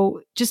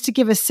ago, just to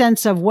give a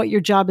sense of what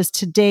your job is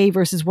today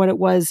versus what it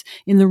was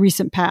in the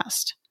recent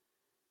past.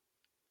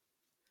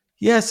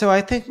 Yeah, so I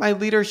think my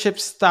leadership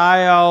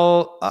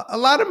style, a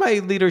lot of my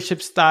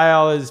leadership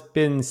style has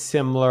been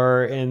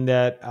similar in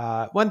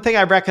that one thing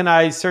I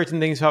recognize certain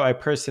things about my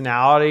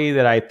personality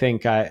that I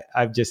think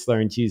I've just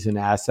learned to use as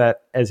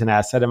an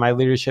asset in my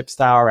leadership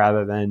style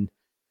rather than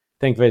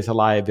think of it as a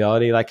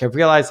liability. Like I've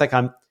realized like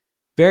I'm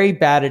very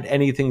bad at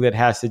anything that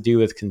has to do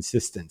with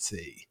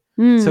consistency.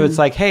 So it's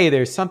like, hey,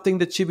 there's something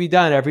that should be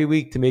done every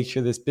week to make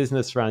sure this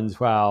business runs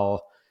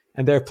well.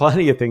 And there are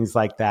plenty of things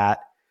like that.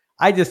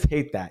 I just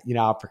hate that.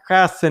 I'll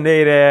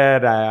procrastinate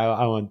it.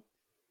 I won't,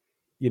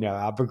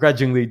 I'll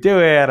begrudgingly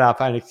do it. I'll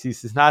find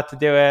excuses not to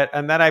do it.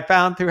 And then I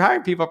found through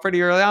hiring people pretty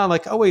early on,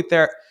 like, oh, wait,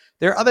 there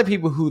are other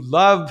people who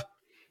love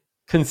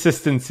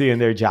consistency in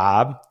their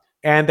job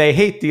and they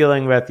hate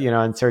dealing with,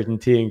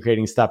 uncertainty and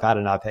creating stuff out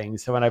of nothing.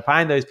 So when I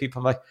find those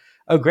people, I'm like,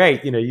 oh,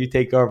 great. You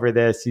take over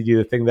this, you do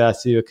the thing that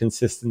has to do with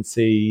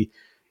consistency,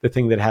 the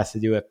thing that has to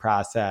do with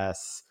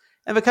process.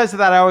 And because of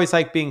that, I always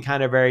like being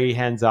kind of very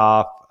hands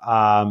off,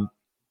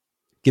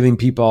 giving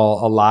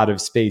people a lot of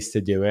space to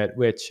do it,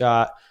 which,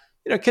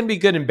 can be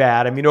good and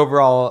bad. I mean,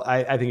 overall,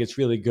 I think it's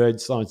really good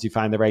as long as you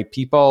find the right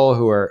people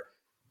who are,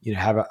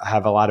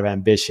 have a lot of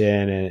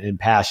ambition and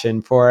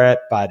passion for it.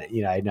 But,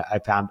 I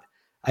found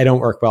I don't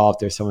work well if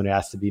there's someone who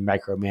has to be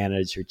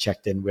micromanaged or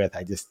checked in with.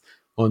 I just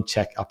won't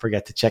check. I'll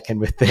forget to check in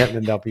with them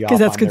and they'll be off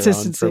that's on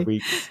consistency. their own for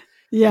weeks.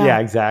 Yeah,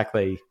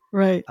 exactly.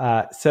 Right.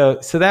 So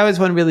that was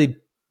one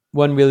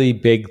really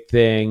big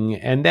thing.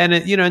 And then,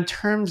 in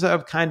terms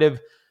of kind of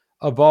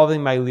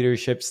evolving my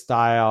leadership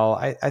style,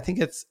 I think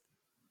it's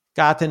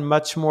gotten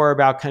much more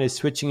about kind of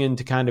switching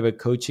into kind of a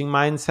coaching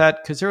mindset.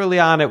 Because early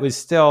on, it was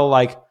still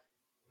like,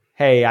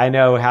 hey, I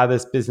know how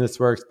this business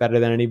works better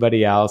than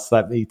anybody else.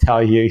 Let me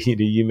tell you,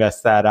 you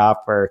messed that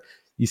up, or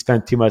you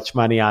spent too much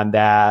money on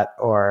that,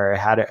 or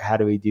how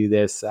do we do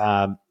this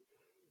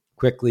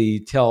quickly,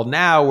 till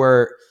now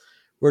we're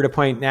at a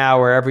point now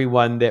where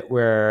everyone that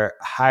we're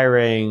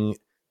hiring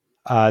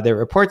that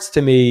reports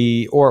to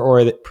me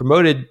or that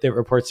promoted that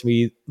reports to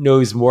me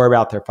knows more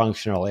about their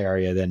functional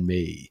area than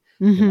me.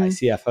 And my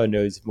CFO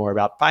knows more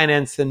about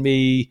finance than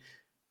me.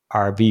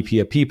 Our VP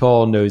of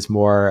people knows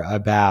more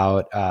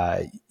about,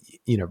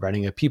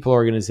 running a people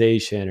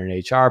organization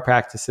and HR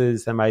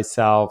practices than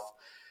myself.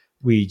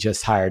 We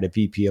just hired a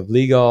VP of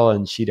legal,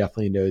 and she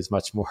definitely knows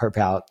much more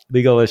about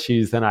legal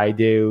issues than I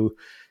do.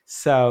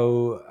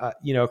 So,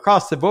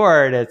 across the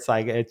board, it's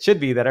like, it should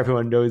be that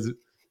everyone knows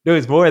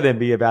more than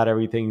me about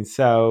everything.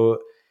 So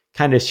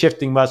kind of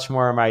shifting much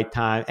more of my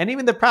time. And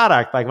even the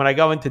product, like when I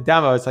go into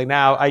demo, it's like,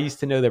 now I used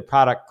to know the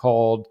product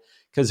cold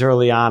because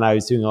early on I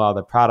was doing a lot of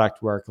the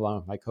product work along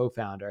with my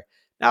co-founder.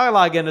 Now I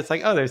log in, it's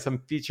like, oh, there's some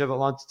feature that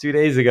launched 2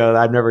 days ago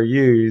that I've never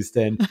used.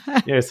 And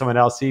someone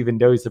else who even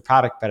knows the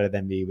product better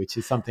than me, which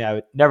is something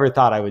I never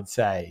thought I would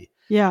say.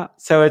 Yeah.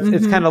 So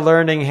it's kind of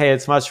learning, hey,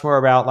 it's much more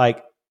about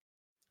like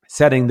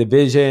setting the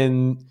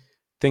vision,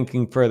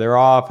 thinking further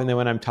off. And then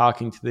when I'm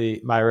talking to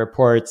my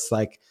reports,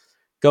 like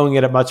going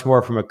at it much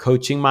more from a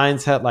coaching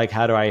mindset, like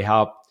how do I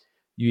help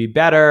you be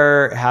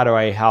better? How do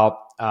I help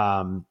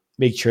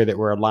make sure that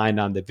we're aligned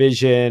on the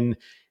vision?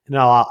 And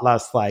a lot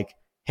less like,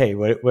 hey,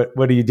 what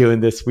are you doing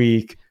this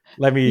week?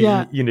 Let me,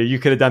 you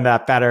could have done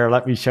that better.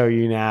 Let me show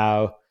you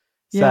now.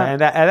 So,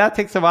 and that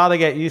takes a while to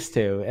get used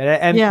to.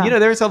 And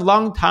there's a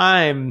long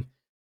time.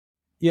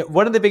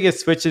 One of the biggest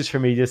switches for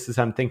me, just as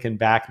I'm thinking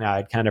back now,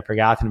 I'd kind of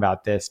forgotten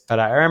about this, but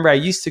I remember I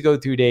used to go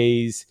through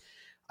days,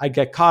 I'd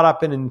get caught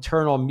up in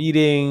internal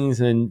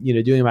meetings and,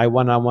 doing my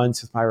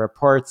one-on-ones with my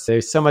reports.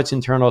 There's so much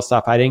internal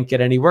stuff. I didn't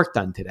get any work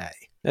done today.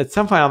 At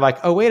some point, I'm like,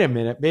 oh, wait a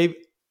minute. Maybe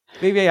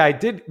I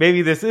did.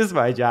 Maybe this is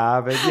my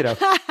job. And,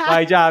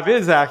 my job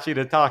is actually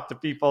to talk to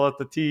people at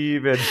the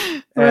team. And,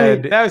 right.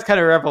 And that was kind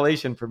of a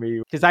revelation for me,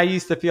 because I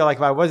used to feel like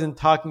if I wasn't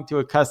talking to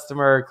a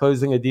customer,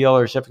 closing a deal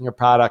or shipping a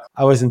product,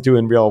 I wasn't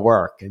doing real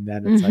work. And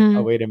then it's like,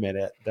 oh, wait a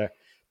minute.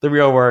 The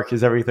real work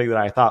is everything that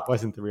I thought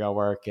wasn't the real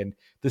work. And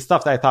the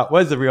stuff that I thought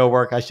was the real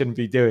work, I shouldn't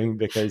be doing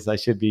because I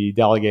should be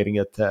delegating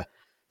it to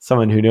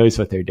someone who knows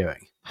what they're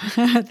doing.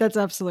 That's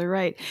absolutely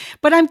right.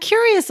 But I'm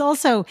curious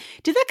also,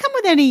 did that come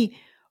with any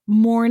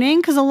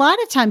mourning? Because a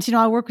lot of times,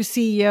 I work with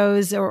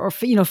CEOs or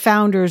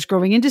founders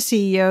growing into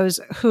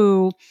CEOs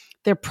who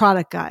they're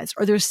product guys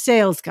or they're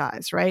sales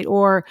guys, right?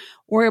 Or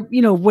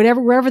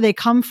wherever they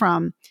come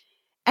from.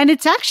 And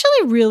it's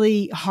actually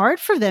really hard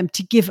for them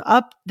to give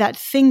up that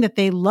thing that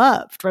they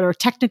loved, right? Or a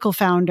technical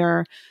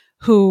founder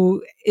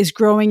who is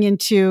growing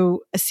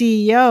into a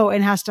CEO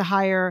and has to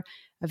hire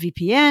a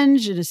VP Eng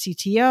and a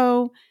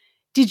CTO.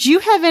 Did you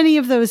have any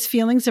of those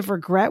feelings of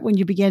regret when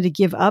you began to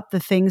give up the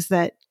things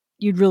that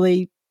you'd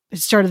really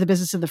started the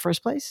business in the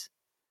first place?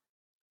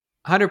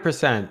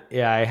 100%.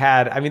 Yeah, I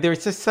had. I mean, there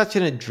was just such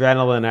an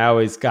adrenaline I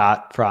always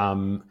got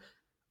from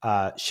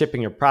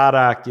shipping a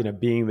product,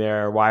 being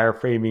there,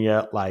 wireframing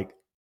it, like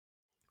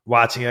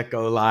watching it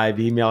go live,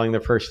 emailing the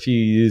first few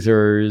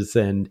users,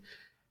 and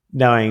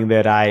knowing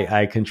that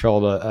I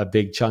controlled a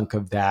big chunk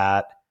of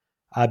that.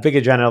 A big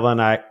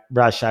adrenaline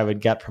rush I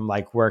would get from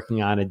like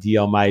working on a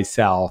deal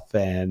myself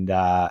and,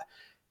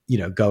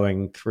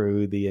 going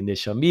through the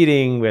initial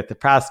meeting with the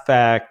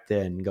prospect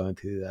and going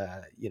through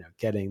the,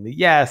 getting the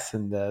yes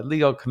and the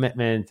legal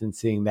commitment and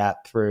seeing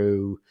that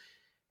through.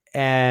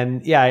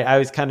 And I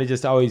was kind of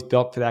just always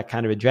built for that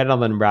kind of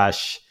adrenaline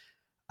rush,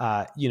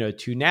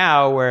 to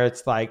now where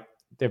it's like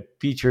the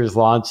features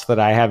launch that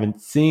I haven't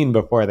seen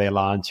before they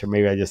launch, or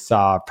maybe I just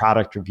saw a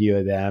product review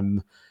of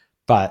them,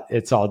 but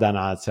it's all done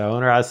on its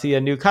own. Or I'll see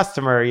a new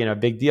customer,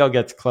 big deal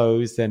gets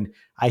closed and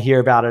I hear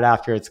about it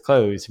after it's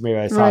closed. Maybe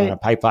I saw it in a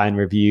pipeline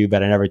review,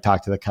 but I never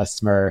talked to the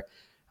customer.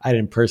 I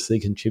didn't personally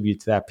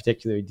contribute to that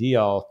particular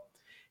deal.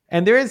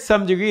 And there is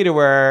some degree to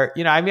where,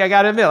 I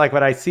got to admit, like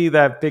when I see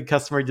that big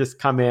customer just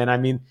come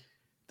in,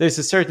 there's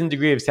a certain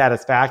degree of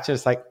satisfaction.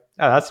 It's like,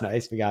 oh, that's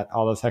nice. We got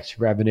all this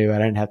extra revenue. I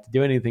didn't have to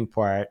do anything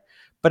for it.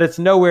 But it's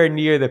nowhere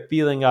near the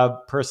feeling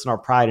of personal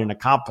pride and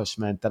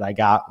accomplishment that I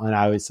got when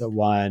I was the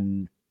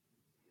one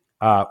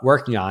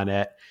working on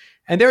it.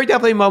 And there were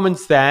definitely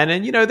moments then.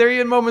 And, there are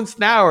even moments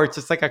now where it's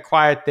just like a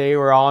quiet day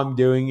where all I'm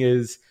doing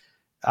is,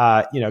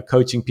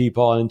 coaching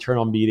people in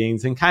internal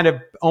meetings, and kind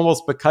of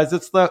almost because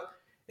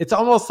it's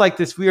almost like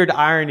this weird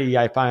irony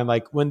I find,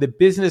 like when the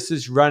business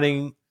is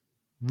running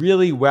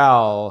really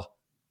well,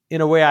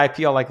 in a way I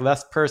feel like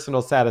less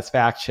personal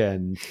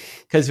satisfaction,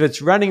 because if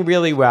it's running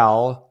really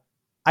well,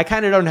 I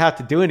kind of don't have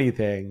to do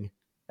anything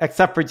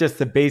except for just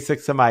the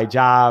basics of my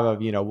job of,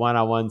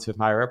 one-on-ones with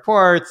my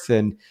reports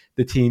and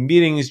the team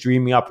meetings,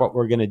 dreaming up what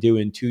we're going to do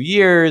in 2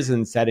 years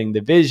and setting the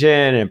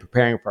vision and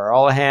preparing for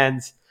all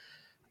hands.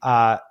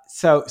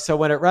 So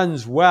when it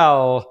runs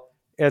well,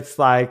 it's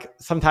like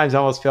sometimes I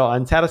almost feel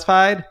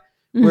unsatisfied.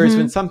 Whereas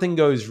when something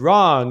goes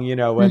wrong,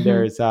 when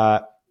there's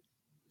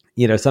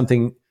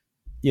something,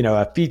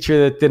 a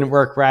feature that didn't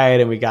work right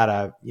and we got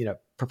to,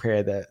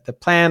 prepare the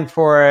plan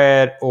for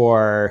it,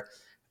 or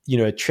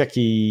a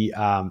tricky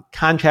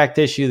contract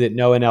issue that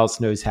no one else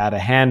knows how to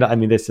handle. I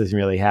mean, this doesn't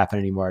really happen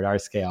anymore at our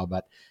scale,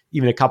 but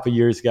even a couple of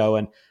years ago,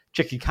 and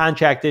tricky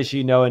contract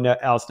issue no one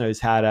else knows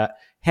how to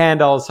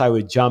handle. So I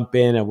would jump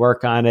in and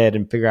work on it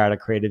and figure out a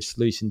creative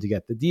solution to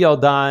get the deal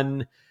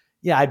done.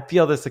 Yeah, I'd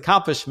feel this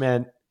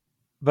accomplishment,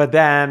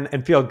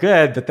 and feel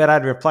good, but then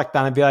I'd reflect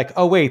on it and be like,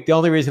 oh, wait, the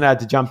only reason I had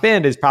to jump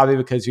in is probably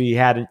because we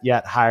hadn't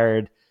yet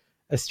hired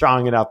a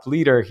strong enough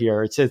leader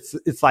here.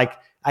 It's like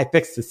I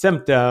fixed the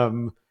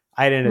symptom,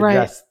 I didn't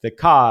address the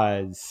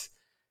cause.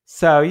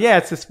 So yeah,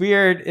 it's just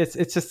weird.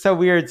 It's just so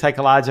weird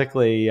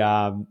psychologically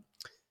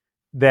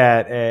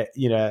that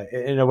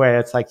in a way,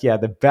 it's like, yeah,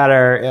 the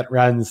better it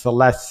runs, the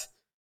less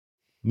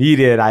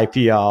needed I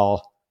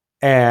feel.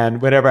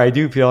 And whenever I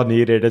do feel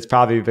needed, it's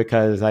probably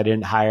because I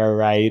didn't hire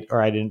right,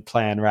 or I didn't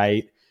plan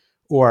right,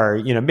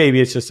 or maybe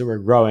it's just that we're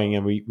growing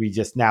and we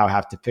just now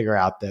have to figure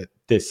out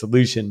the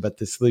solution. But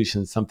the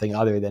solution is something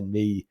other than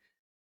me,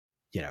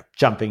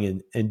 jumping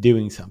in and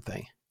doing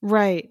something.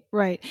 Right.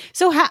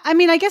 So,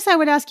 I guess I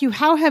would ask you,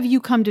 how have you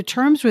come to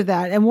terms with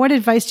that? And what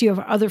advice do you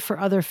have for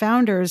other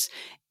founders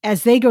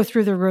as they go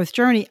through their growth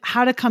journey,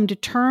 how to come to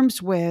terms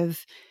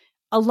with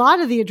a lot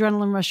of the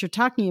adrenaline rush you're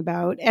talking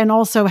about, and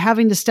also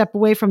having to step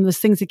away from those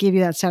things that give you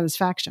that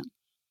satisfaction?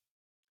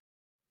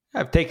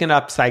 I've taken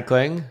up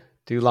cycling,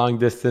 do long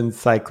distance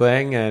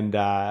cycling, and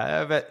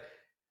but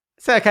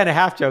so kind of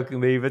half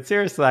jokingly, but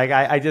seriously, like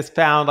I just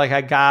found like I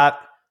got,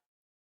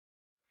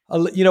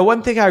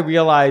 one thing I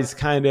realized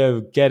kind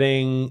of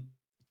doing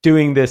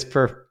this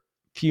for a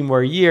few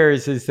more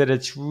years is that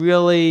it's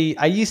really,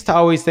 I used to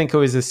always think it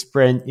was a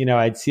sprint.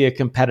 I'd see a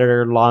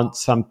competitor launch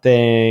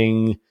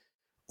something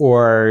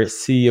or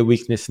see a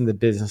weakness in the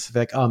business,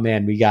 like, oh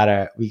man, we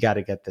gotta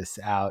get this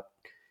out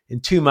in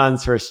 2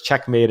 months, or it's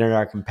checkmate and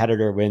our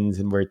competitor wins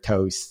and we're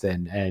toast.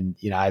 And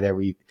either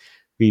we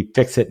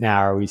fix it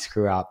now or we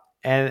screw up.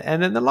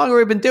 And then the longer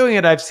we've been doing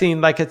it, I've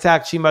seen like it's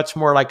actually much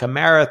more like a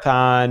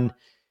marathon.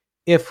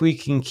 If we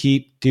can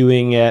keep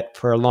doing it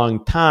for a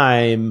long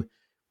time,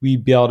 we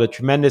build a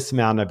tremendous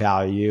amount of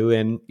value.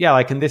 And yeah,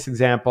 like in this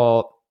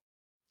example,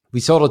 we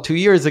sold it 2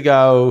 years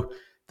ago.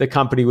 The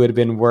company would have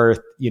been worth,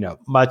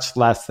 much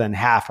less than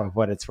half of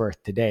what it's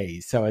worth today.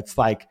 So it's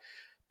like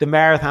the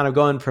marathon of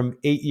going from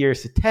 8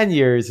 years to 10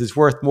 years is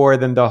worth more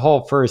than the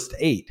whole first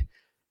 8.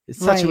 It's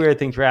such a weird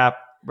thing to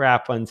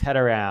wrap one's head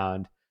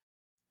around.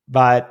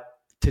 But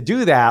to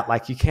do that,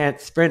 like you can't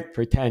sprint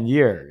for 10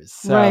 years.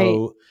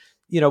 So,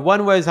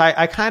 one was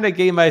I kind of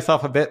gave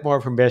myself a bit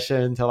more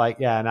permission to like,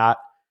 yeah,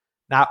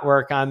 not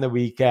work on the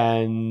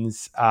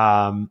weekends,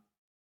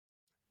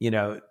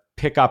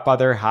 pick up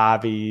other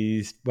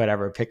hobbies,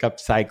 whatever, pick up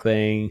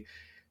cycling,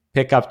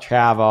 pick up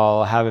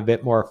travel, have a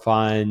bit more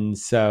fun.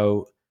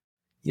 So,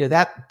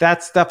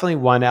 that's definitely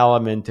one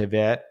element of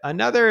it.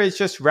 Another is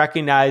just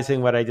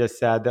recognizing what I just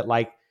said, that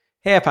like,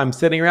 hey, if I'm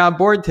sitting around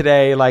bored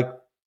today, like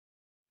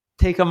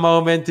take a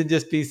moment and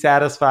just be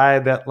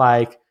satisfied that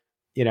like,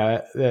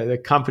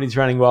 the company's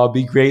running well.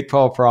 Be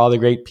grateful for all the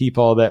great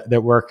people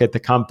that work at the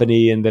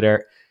company and that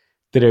are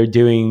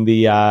doing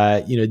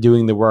the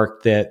doing the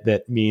work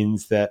that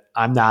means that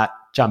I'm not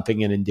jumping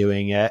in and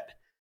doing it.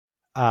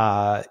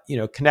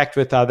 Connect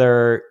with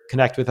other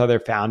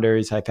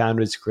founders. I found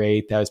was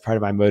great. That was part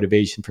of my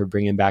motivation for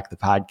bringing back the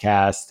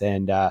podcast,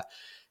 and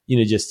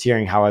just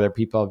hearing how other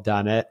people have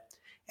done it.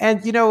 And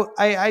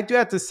I do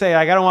have to say,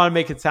 like, I don't want to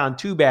make it sound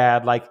too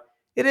bad. Like,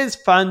 it is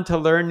fun to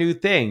learn new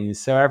things.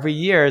 So every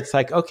year it's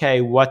like, okay,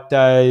 what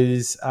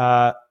does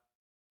a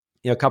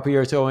couple of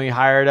years ago when we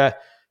hired a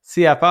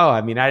CFO,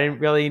 I mean, I didn't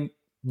really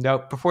know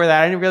before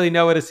that. I didn't really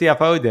know what a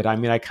CFO did. I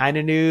mean, I kind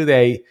of knew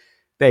they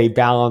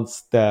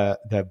balanced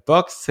the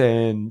books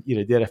and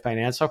did a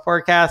financial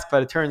forecast,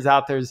 but it turns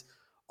out there's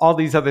all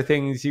these other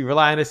things you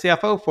rely on a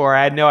CFO for.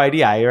 I had no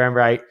idea. I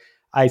remember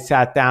I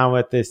sat down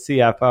with the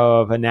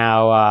CFO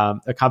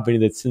of a company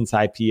that's since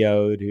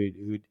IPO'd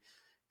who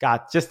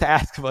got just to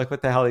ask him like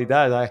what the hell he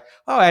does.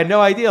 I had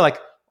no idea. Like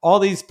all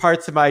these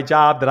parts of my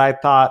job that I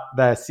thought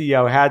the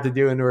CEO had to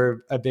do and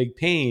were a big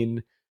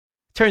pain.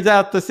 Turns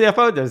out the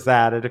CFO does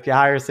that. And if you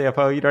hire a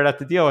CFO, you don't have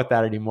to deal with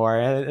that anymore.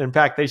 And in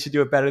fact, they should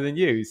do it better than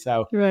you.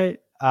 So, right.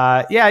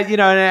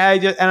 And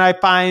I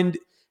find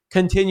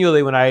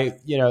continually when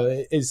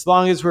as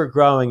long as we're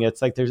growing,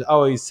 it's like, there's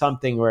always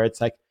something where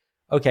it's like,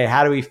 okay,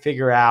 how do we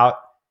figure out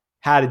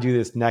how to do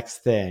this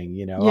next thing?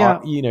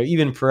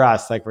 Even for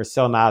us, like we're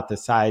still not the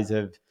size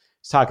of,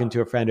 I was talking to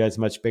a friend who has a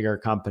much bigger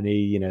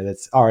company,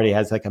 that's already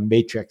has like a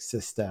matrix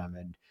system,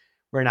 and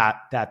we're not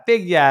that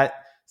big yet.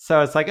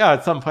 So it's like, oh,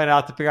 at some point I'll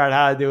have to figure out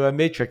how to do a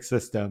matrix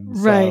system.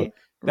 So right.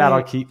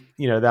 That'll keep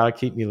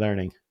me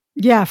learning.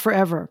 Yeah,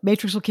 forever.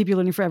 Matrix will keep you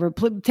learning forever.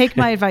 Take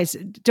my advice.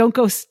 Don't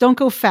go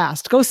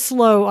fast. Go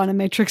slow on a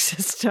matrix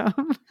system.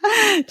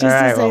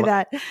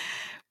 That.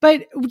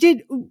 But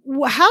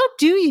how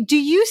do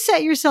you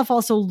set yourself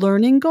also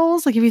learning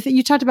goals? Like if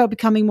you talked about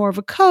becoming more of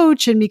a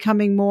coach and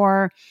becoming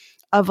more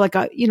of like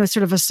a,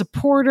 sort of a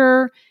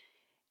supporter.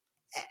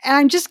 And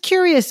I'm just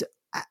curious,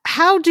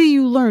 how do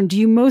you learn? Do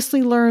you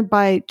mostly learn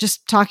by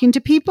just talking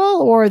to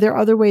people, or are there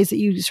other ways that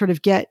you sort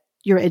of get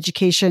your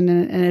education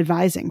and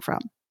advising from?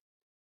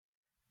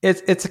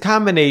 It's a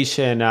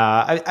combination.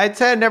 I'd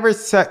say I never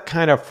set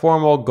kind of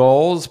formal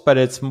goals, but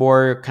it's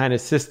more kind of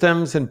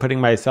systems and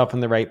putting myself in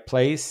the right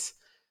place.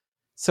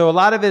 So a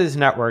lot of it is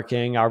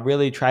networking. I'll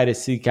really try to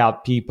seek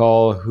out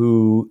people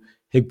who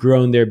have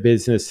grown their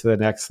business to the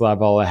next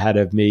level ahead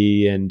of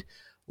me and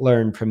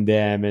learn from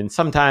them. And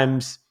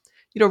sometimes,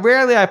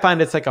 rarely I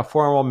find it's like a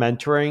formal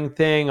mentoring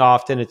thing.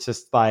 Often it's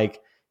just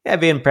like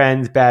being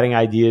friends, batting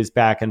ideas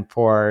back and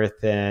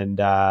forth,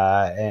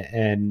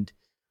 and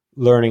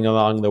learning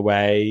along the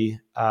way.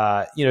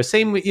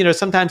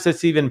 Sometimes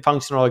it's even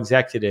functional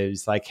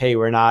executives like, hey,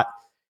 we're not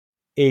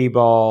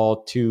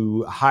able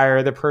to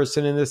hire the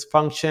person in this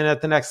function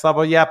at the next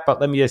level yet,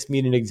 but let me just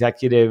meet an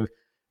executive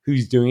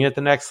who's doing it at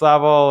the next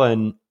level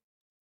and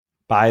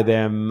buy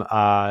them,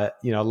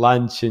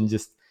 lunch and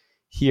just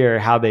hear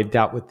how they've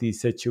dealt with these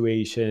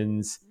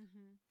situations.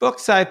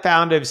 Books I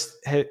found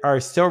are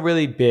still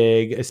really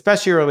big,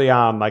 especially early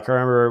on. Like I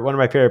remember one of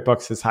my favorite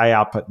books is High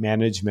Output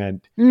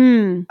Management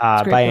by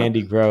book.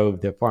 Andy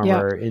Grove, the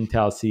former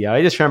Intel CEO.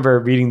 I just remember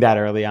reading that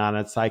early on.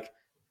 It's like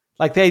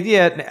the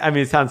idea, I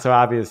mean, it sounds so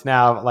obvious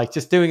now, like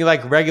just doing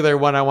like regular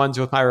one-on-ones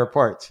with my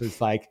reports was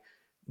like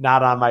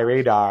not on my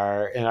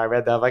radar. And I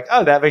read that, I'm like,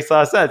 oh, that makes a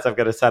lot of sense. I'm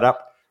going to set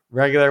up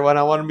regular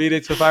one-on-one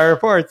meetings with my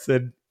reports,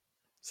 and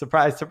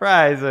surprise,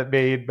 surprise, it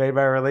made my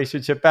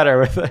relationship better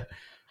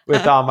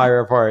with all my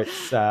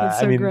reports. That's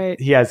so great.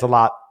 He has a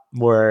lot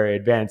more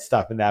advanced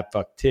stuff in that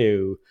book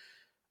too.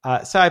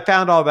 So I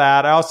found all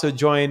that. I also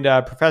joined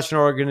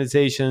professional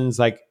organizations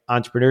like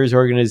Entrepreneurs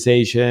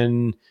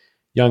Organization,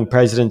 Young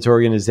Presidents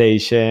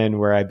Organization,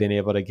 where I've been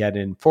able to get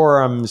in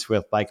forums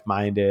with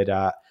like-minded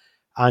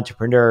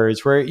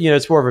entrepreneurs where,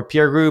 it's more of a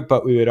peer group,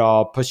 but we would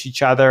all push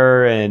each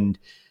other and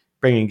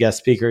bring in guest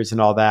speakers and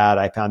all that.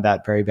 I found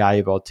that very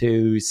valuable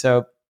too.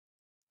 So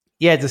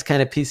just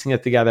kind of piecing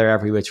it together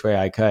every which way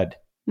I could.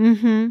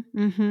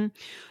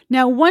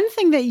 Now, one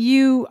thing that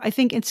you, I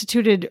think,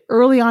 instituted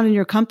early on in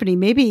your company,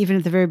 maybe even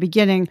at the very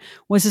beginning,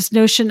 was this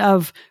notion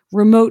of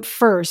remote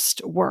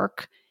first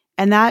work.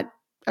 And that,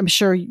 I'm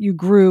sure you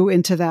grew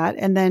into that.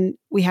 And then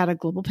we had a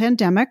global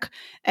pandemic.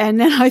 And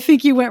then I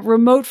think you went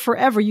remote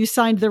forever. You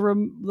signed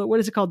what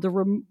is it called?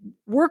 The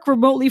Work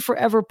Remotely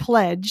Forever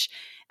Pledge.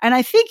 And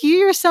I think you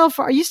yourself,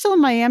 are you still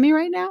in Miami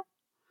right now?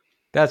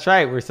 That's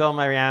right. We're still in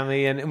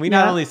Miami. And we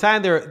not only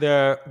signed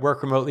the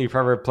Work Remotely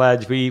Forever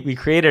Pledge, we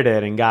created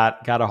it and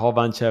got a whole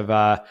bunch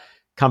of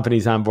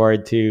companies on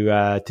board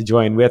to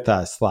join with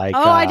us. Like,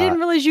 I didn't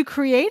realize you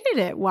created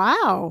it.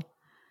 Wow.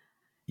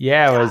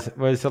 Yeah, it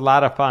was a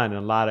lot of fun, and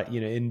a lot of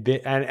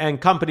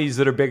and companies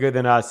that are bigger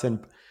than us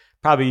and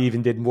probably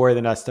even did more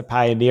than us to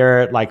pioneer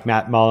it, like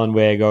Matt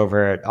Mullenweg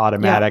over at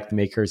Automatic, the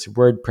makers of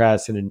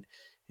WordPress, and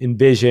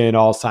Envision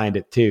all signed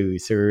it too.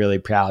 So we're really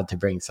proud to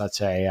bring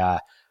such a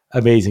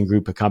amazing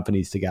group of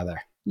companies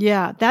together.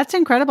 Yeah, that's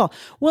incredible.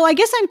 Well, I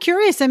guess I'm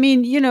curious. I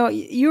mean,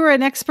 you were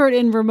an expert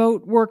in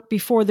remote work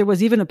before there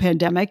was even a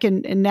pandemic,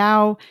 and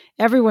now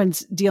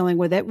everyone's dealing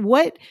with it.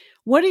 What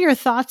are your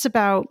thoughts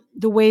about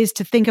the ways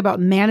to think about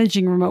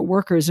managing remote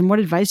workers, and what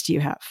advice do you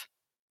have?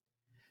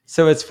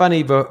 So it's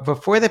funny, but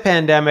before the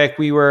pandemic,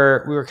 we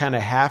were kind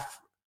of half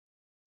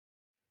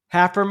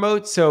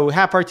remote. So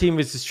half our team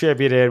was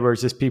distributed, where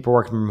it's just people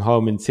working from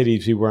home in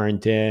cities we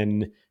weren't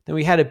in. Then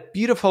we had a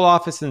beautiful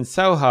office in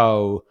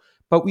Soho,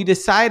 but we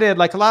decided,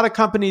 like a lot of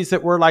companies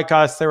that were like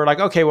us, they were like,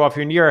 okay, well, if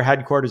you're near our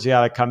headquarters, you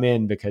got to come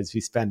in because we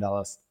spend all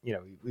this,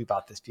 we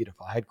bought this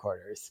beautiful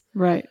headquarters.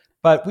 Right.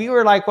 But we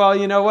were like, well,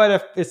 you know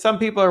what? If some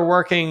people are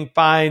working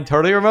fine,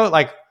 totally remote,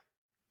 like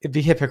it'd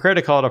be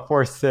hypocritical to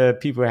force the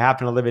people who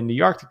happen to live in New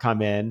York to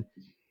come in.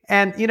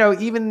 And,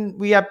 even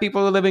we have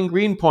people who live in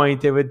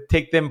Greenpoint, it would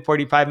take them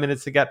 45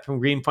 minutes to get from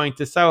Greenpoint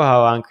to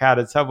Soho on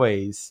crowded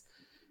subways.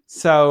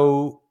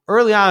 So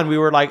early on, we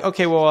were like,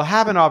 okay, well, we'll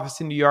have an office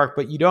in New York,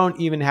 but you don't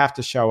even have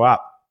to show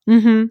up.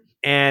 Mm-hmm.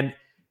 And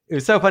it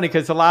was so funny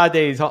because a lot of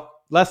days,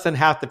 less than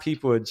half the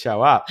people would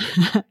show up.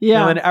 Yeah.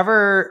 And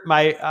whenever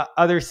my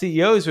other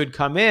CEOs would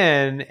come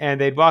in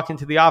and they'd walk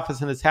into the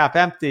office and it's half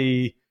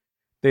empty,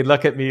 they'd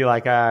look at me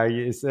like,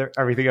 is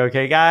everything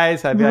okay,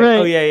 guys? I'd be like,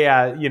 oh,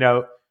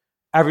 yeah.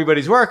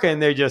 Everybody's working.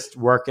 They're just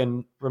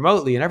working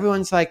remotely. And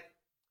everyone's like,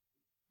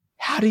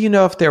 how do you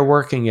know if they're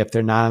working if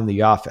they're not in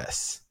the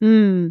office?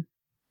 Mm.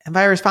 And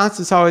my response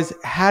is always,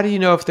 how do you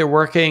know if they're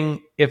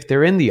working if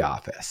they're in the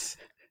office?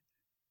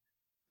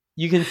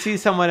 You can see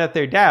someone at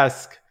their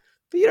desk,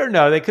 but you don't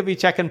know. They could be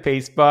checking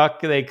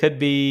Facebook. They could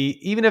be,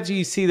 even if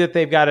you see that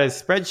they've got a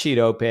spreadsheet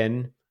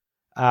open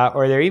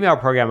or their email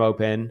program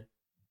open,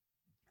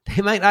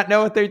 they might not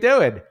know what they're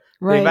doing.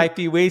 Right. They might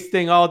be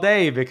wasting all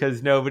day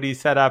because nobody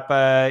set up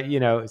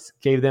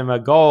gave them a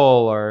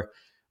goal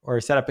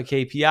or set up a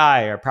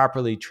KPI or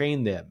properly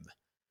trained them.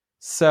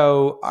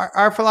 So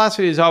our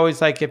philosophy is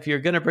always like, if you're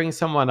going to bring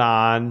someone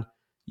on,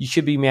 you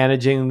should be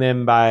managing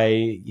them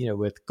by,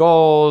 with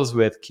goals,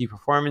 with key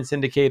performance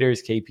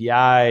indicators,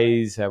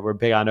 KPIs. We're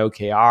big on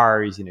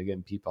OKRs,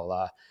 giving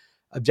people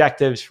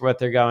objectives for what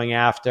they're going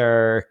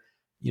after,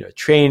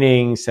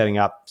 training, setting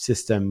up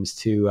systems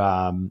to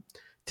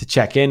to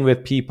check in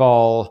with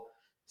people.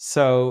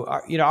 So,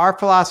 our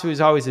philosophy was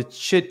always it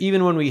should,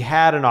 even when we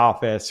had an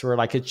office, we're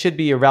like, it should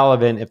be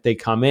irrelevant if they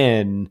come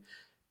in,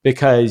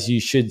 because you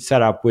should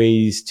set up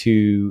ways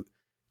to,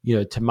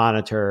 to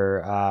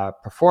monitor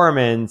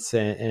performance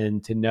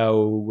and to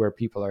know where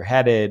people are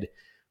headed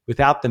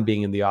without them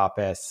being in the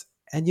office.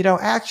 And, I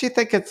actually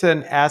think it's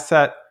an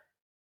asset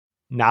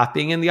not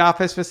being in the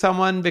office with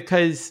someone,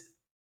 because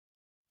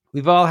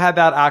we've all had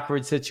that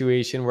awkward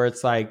situation where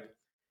it's like,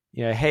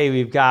 hey,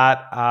 we've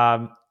got,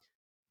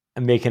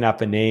 I'm making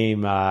up a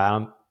name,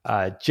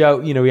 Joe,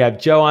 we have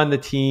Joe on the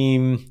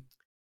team,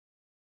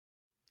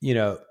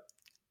 Joe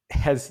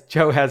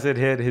hasn't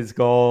hit his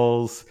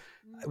goals.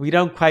 We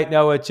don't quite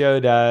know what Joe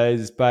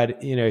does,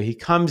 but he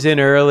comes in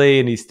early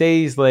and he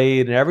stays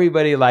late and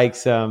everybody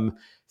likes him.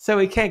 So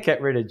we can't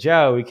get rid of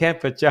Joe. We can't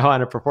put Joe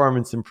on a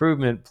performance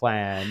improvement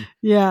plan.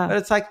 Yeah. But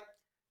it's like,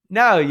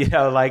 no,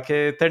 like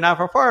if they're not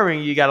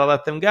performing, you got to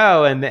let them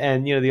go. And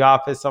the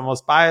office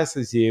almost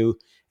biases you,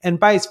 and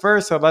vice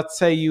versa. Let's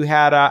say you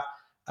had a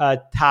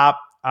top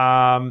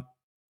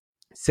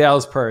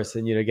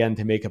salesperson, again,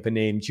 to make up a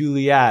name,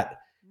 Juliet.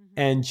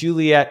 And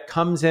Juliet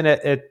comes in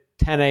at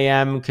 10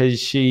 a.m.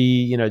 because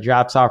she,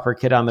 drops off her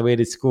kid on the way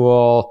to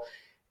school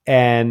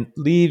and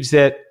leaves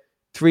at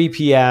 3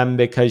 p.m.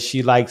 because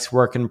she likes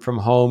working from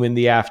home in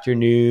the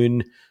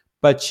afternoon,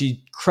 but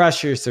she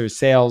crushes her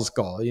sales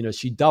goal.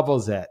 She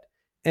doubles it.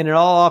 In an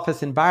all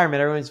office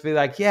environment, everyone's be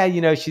like,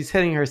 yeah, she's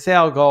hitting her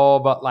sale goal,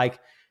 but like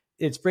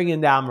it's bringing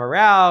down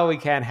morale. We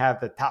can't have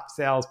the top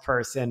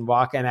salesperson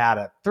walking out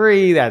at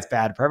 3. That's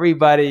bad for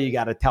everybody. You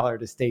got to tell her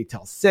to stay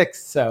till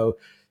 6. So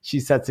she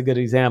sets a good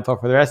example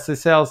for the rest of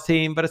the sales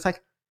team. But it's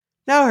like,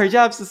 no, her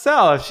job's to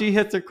sell. If she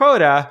hits her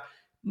quota,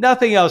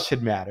 nothing else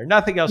should matter.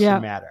 Nothing else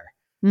should matter.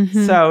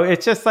 Mm-hmm. So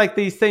it's just like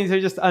these things are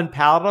just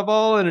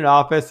unpalatable in an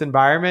office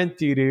environment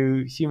due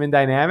to human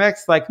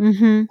dynamics, like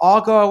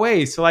all go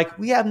away. So like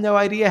we have no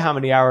idea how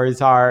many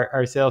hours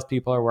our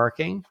salespeople are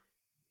working.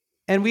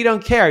 And we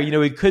don't care.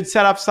 We could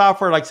set up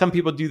software, like some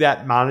people do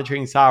that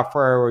monitoring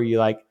software where you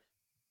like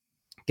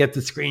get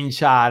the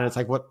screenshot and it's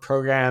like what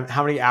program,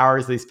 how many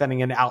hours are they spending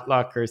in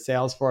Outlook or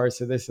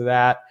Salesforce or this or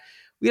that.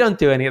 We don't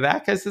do any of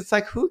that because it's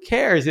like, who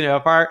cares?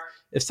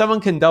 If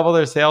someone can double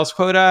their sales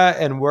quota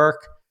and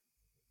work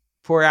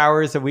 4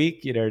 hours a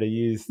week, to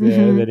use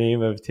the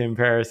name of Tim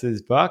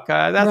Ferriss's book,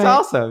 that's right.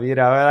 Awesome. And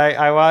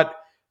I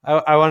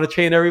want to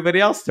train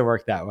everybody else to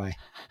work that way.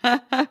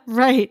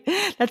 Right.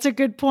 That's a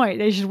good point.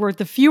 They should work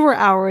the fewer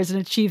hours and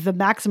achieve the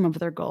maximum of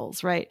their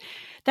goals. Right.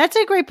 That's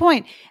a great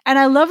point. And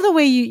I love the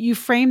way you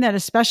frame that,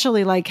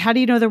 especially like, how do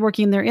you know they're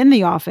working? They're in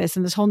the office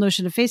and this whole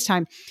notion of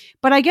FaceTime.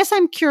 But I guess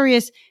I'm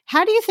curious,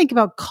 how do you think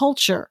about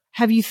culture?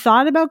 Have you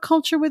thought about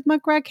culture with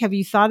Muck? Have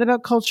you thought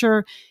about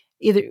culture,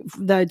 either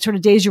the sort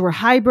of days you were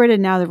hybrid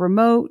and now the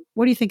remote?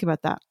 What do you think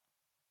about that?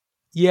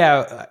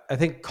 Yeah, I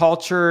think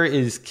culture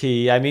is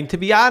key. I mean, to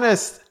be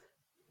honest,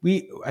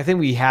 I think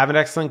we have an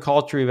excellent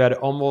culture. We've had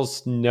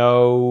almost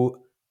no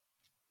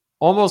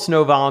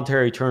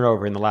voluntary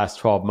turnover in the last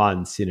 12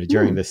 months,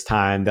 during this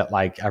time that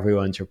like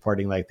everyone's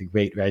reporting like the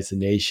great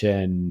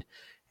resignation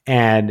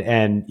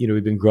and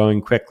we've been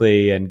growing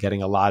quickly and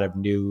getting a lot of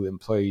new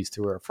employees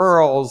through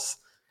referrals.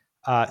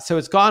 So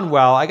it's gone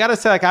well. I got to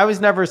say, like, I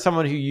was never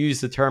someone who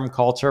used the term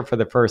culture for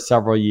the first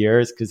several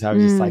years because I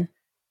was just like,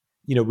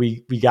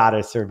 we got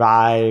to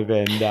survive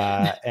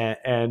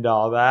and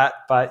all that.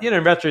 But,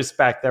 in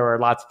retrospect, there were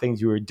lots of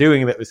things we were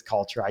doing that was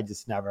culture. I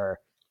just never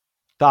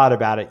thought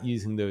about it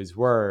using those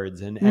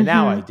words. And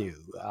now I do.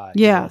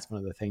 That's one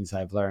of the things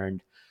I've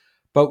learned.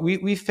 But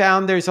we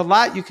found there's a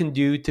lot you can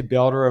do to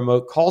build a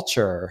remote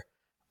culture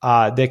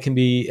that can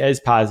be as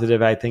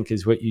positive, I think,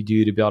 as what you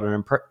do to build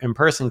an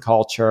in-person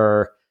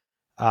culture.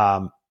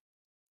 A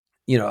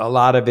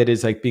lot of it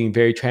is like being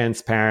very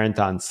transparent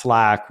on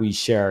Slack. We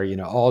share,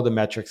 all the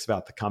metrics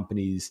about the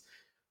company's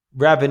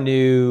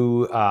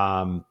revenue,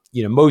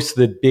 most of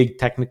the big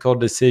technical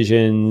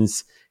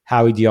decisions,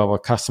 how we deal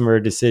with customer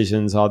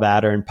decisions, all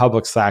that are in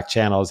public Slack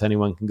channels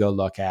anyone can go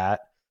look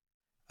at.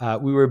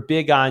 We were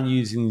big on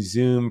using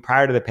Zoom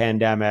prior to the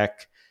pandemic.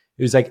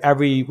 It was like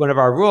one of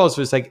our rules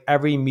was like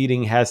every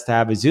meeting has to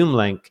have a Zoom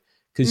link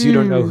because you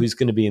don't know who's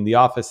going to be in the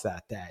office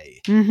that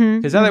day.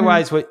 Because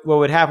otherwise what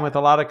would happen with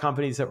a lot of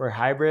companies that were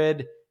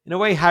hybrid, in a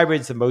way,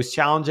 hybrid's the most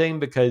challenging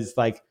because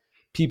like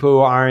people who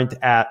aren't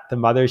at the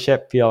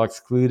mothership feel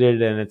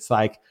excluded. And it's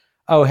like,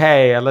 oh,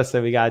 hey,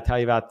 Alyssa, we got to tell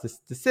you about this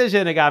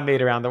decision. It got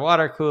made around the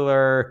water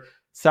cooler.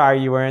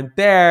 Sorry, you weren't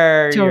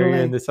there. Totally.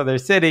 You're in this other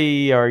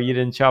city or you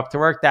didn't show up to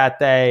work that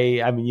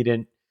day. I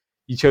mean,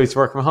 you chose to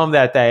work from home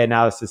that day and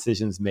now this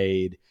decision's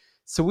made.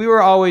 So we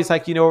were always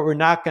like, we're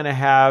not going to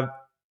have,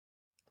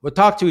 we'll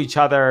talk to each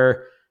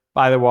other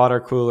by the water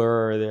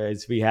cooler or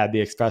as we had the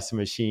espresso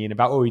machine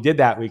about what we did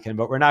that weekend,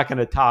 but we're not going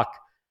to talk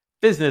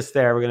business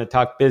there. We're going to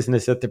talk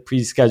business at the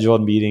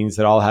pre-scheduled meetings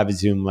that all have a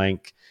Zoom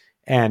link.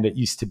 And it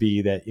used to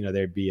be that,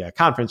 there'd be a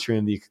conference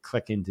room that you could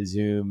click into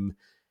Zoom.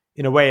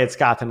 In a way, it's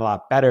gotten a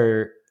lot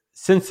better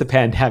since the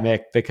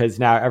pandemic because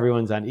now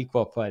everyone's on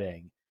equal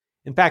footing.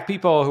 In fact,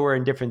 people who are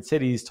in different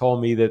cities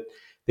told me that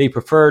they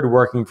preferred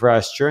working for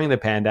us during the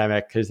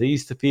pandemic because they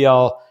used to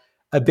feel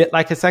a bit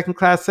like a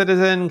second-class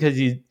citizen because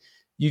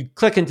you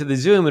click into the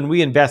Zoom, and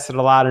we invested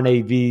a lot in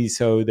AV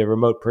so the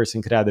remote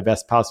person could have the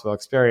best possible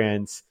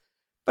experience.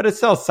 But it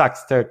still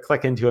sucks to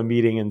click into a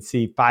meeting and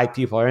see 5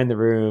 people are in the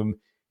room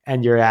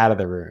and you're out of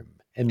the room.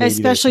 And maybe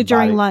especially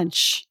during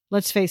lunch.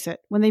 Let's face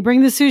it. When they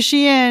bring the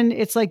sushi in,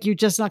 it's like you're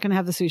just not going to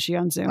have the sushi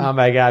on Zoom. Oh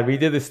my God. We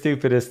did the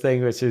stupidest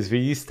thing, which is we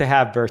used to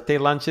have birthday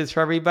lunches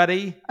for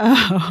everybody.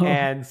 Oh.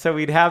 And so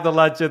we'd have the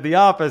lunch at the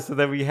office, and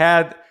then we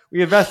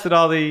invested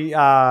all the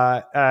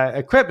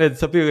equipment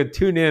so people could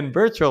tune in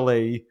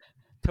virtually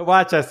to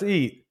watch us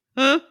eat.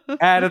 And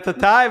at the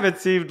time, it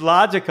seemed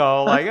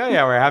logical. Like, oh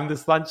yeah, we're having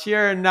this lunch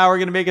here, and now we're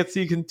going to make it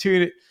so you can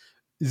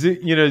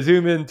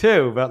zoom in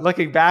too. But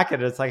looking back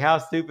at it, it's like, how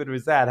stupid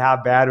was that?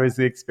 How bad was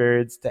the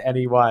experience to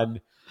anyone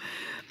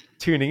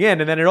tuning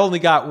in? And then it only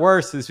got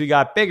worse as we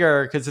got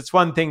bigger, because it's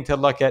one thing to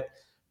look at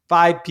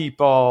 5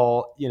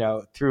 people,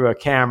 through a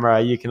camera.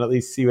 You can at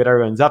least see what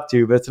everyone's up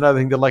to. But it's another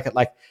thing to look at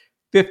like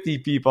 50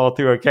 people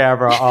through a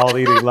camera all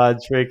eating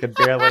lunch where you can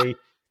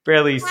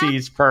barely see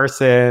each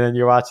person, and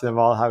you're watching them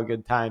all have a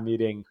good time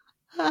eating.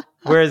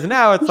 Whereas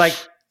now it's like,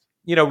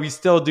 we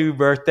still do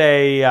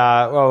birthday.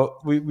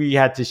 We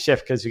had to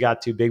shift because we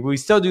got too big. We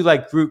still do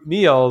like group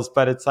meals,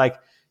 but it's like,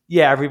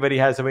 yeah, everybody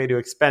has a way to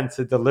expense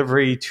a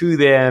delivery to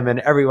them, and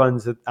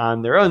everyone's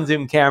on their own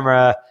Zoom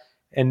camera.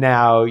 And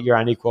now you're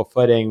on equal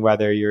footing,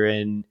 whether you're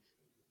in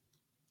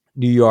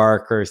New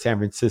York or San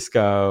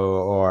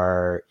Francisco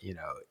or,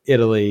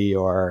 Italy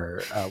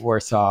or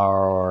Warsaw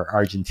or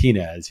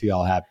Argentina, as we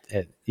all have,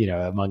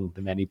 among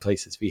the many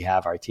places we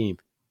have our team.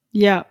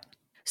 Yeah.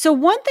 So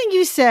one thing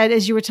you said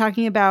as you were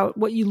talking about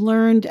what you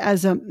learned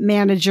as a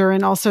manager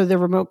and also the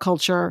remote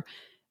culture,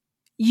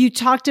 you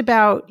talked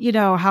about,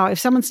 how if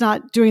someone's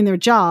not doing their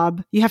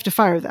job, you have to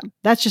fire them.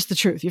 That's just the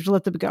truth. You have to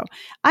let them go.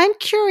 I'm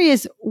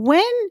curious,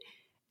 when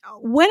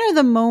are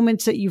the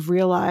moments that you've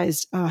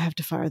realized, oh, I have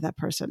to fire that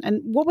person?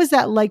 And what was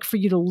that like for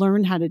you to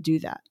learn how to do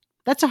that?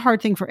 That's a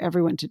hard thing for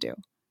everyone to do.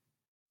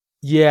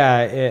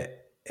 Yeah.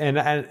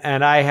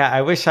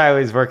 I wish I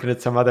was working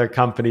at some other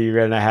company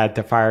and I had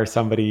to fire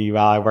somebody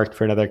while I worked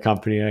for another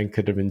company and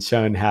could have been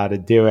shown how to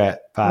do it.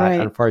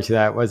 But Unfortunately,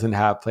 that wasn't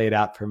how it played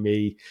out for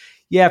me.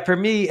 Yeah, for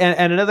me,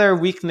 and another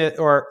weakness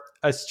or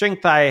a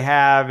strength I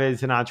have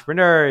as an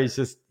entrepreneur is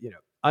just,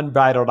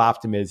 unbridled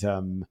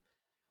optimism,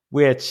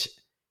 which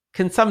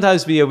can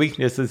sometimes be a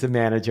weakness as a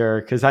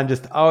manager because I'm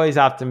just always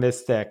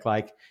optimistic.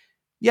 Like,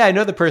 yeah, I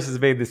know the person's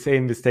made the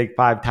same mistake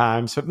 5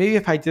 times, but maybe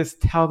if I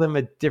just tell them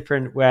a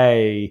different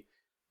way,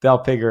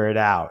 they'll figure it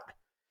out.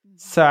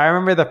 So I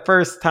remember the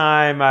first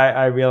time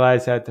I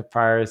realized I had to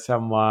fire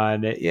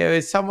someone. It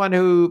was someone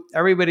who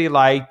everybody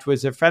liked,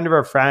 was a friend of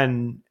a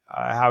friend,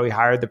 how we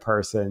hired the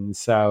person.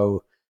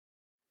 So,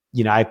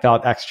 I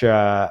felt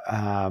extra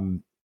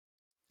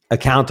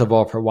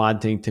accountable for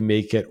wanting to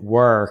make it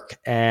work.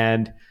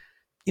 And,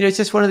 it's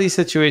just one of these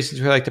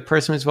situations where like the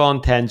person was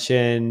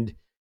well-intentioned,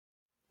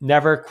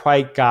 never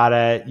quite got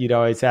it. You'd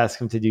always ask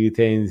them to do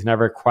things,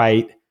 never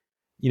quite,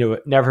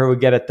 never would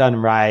get it done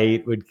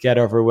right, would get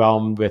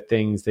overwhelmed with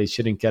things they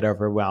shouldn't get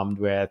overwhelmed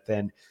with.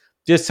 And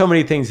just so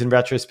many things in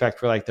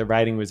retrospect where like the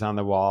writing was on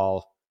the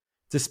wall.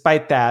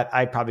 Despite that,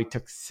 I probably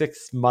took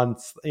 6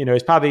 months.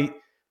 It's probably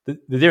the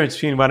difference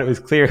between when it was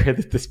clear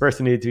that this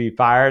person needed to be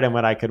fired and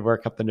when I could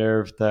work up the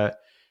nerve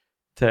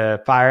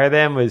to fire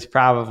them was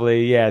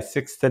probably,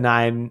 6 to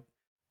 9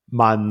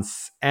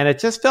 months. And it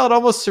just felt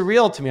almost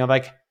surreal to me. I'm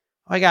like, oh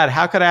my God,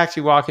 how could I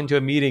actually walk into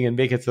a meeting and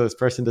make it so this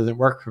person doesn't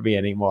work for me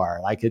anymore?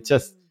 Like, it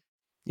just,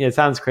 it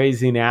sounds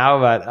crazy now,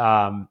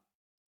 but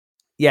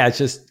it's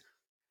just,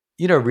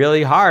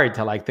 really hard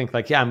to like think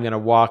like, yeah, I'm going to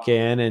walk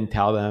in and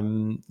tell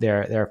them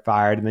they're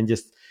fired. And then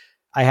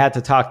I had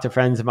to talk to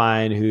friends of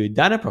mine who'd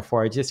done it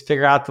before, just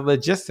figure out the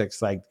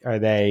logistics. Like,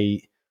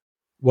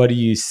 what do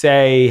you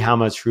say? How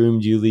much room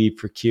do you leave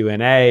for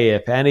Q&A,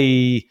 if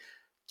any?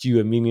 Do you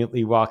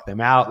immediately walk them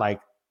out?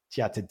 Like,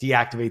 do you have to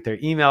deactivate their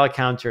email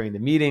account during the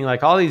meeting?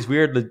 Like all these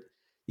weird,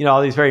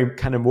 all these very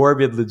kind of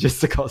morbid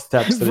logistical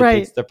steps that it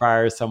takes to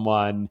fire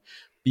someone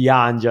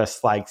beyond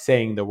just like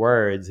saying the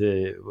words.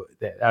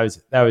 That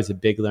was a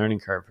big learning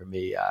curve for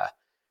me.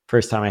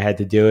 First time I had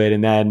to do it.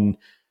 And then,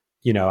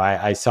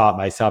 I saw it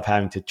myself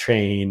having to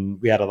train.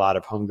 We had a lot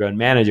of homegrown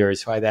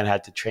managers, so I then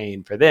had to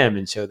train for them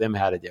and show them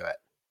how to do it.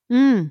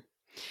 Mm.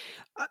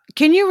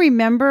 Can you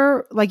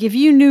remember, like, if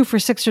you knew for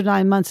 6 or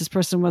 9 months this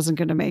person wasn't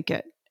going to make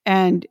it,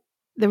 and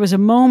there was a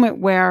moment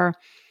where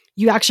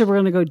you actually were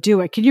going to go do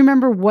it, can you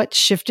remember what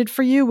shifted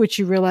for you, which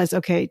you realized,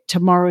 okay,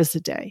 tomorrow is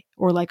the day,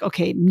 or like,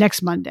 okay,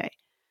 next Monday?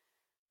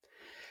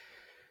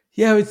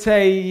 Yeah, I would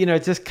say,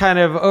 just kind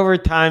of over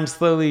time,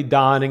 slowly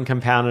dawned and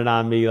compounded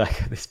on me,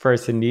 like this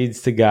person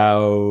needs to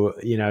go,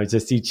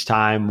 just each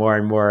time more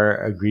and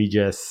more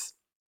egregious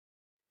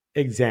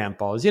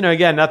examples.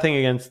 Again, nothing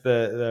against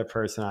the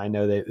person. I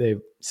know they've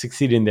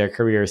succeeded in their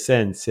career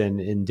since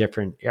in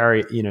different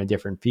area,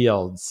 different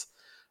fields,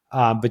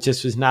 but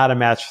just was not a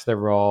match for the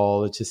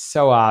role. It's just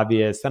so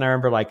obvious. Then I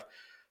remember like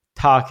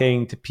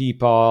talking to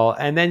people,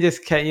 and then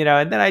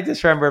and then I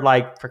just remember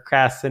like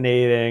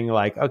procrastinating,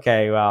 like,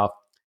 okay, well,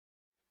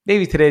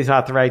 maybe today's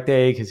not the right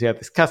day because we have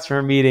this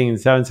customer meeting and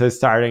so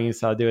starting,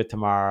 so I'll do it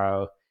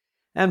tomorrow.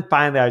 And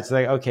finally, I was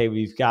like, okay,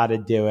 we've got to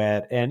do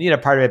it. And,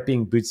 part of it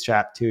being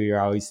bootstrapped too, you're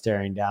always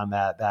staring down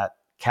that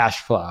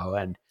cash flow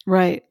and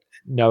right,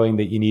 knowing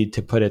that you need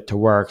to put it to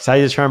work. So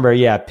I just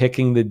remember,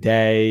 picking the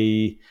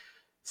day,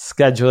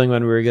 scheduling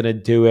when we were going to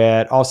do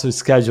it, also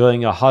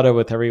scheduling a huddle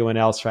with everyone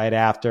else right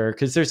after.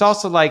 Because there's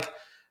also like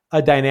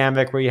a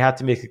dynamic where you have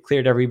to make it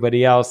clear to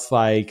everybody else,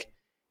 like,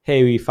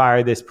 hey, we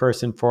fired this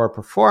person for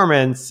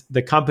performance.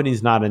 The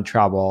company's not in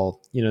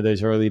trouble.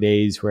 There's early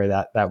days where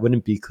that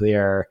wouldn't be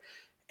clear.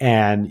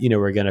 And,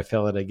 we're going to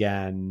fill it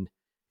again.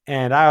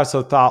 And I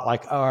also thought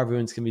like, oh,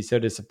 everyone's going to be so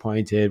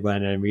disappointed,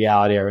 when in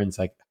reality, everyone's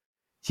like,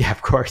 yeah,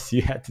 of course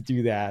you had to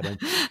do that.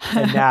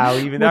 And now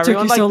even though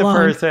everyone liked the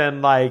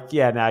person, like,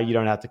 now you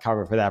don't have to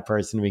cover for that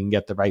person. We can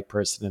get the right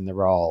person in the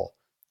role.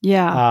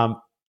 Yeah.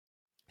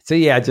 So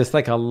just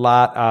like a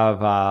lot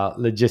of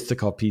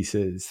logistical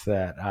pieces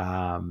that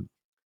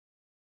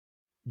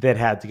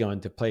had to go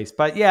into place.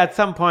 But at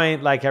some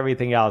point, like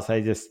everything else, I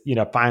just,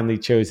 finally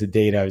chose the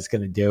date I was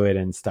going to do it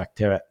and stuck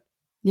to it.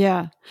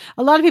 Yeah.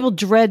 A lot of people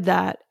dread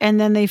that. And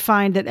then they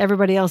find that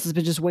everybody else has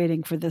been just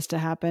waiting for this to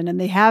happen. And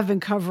they have been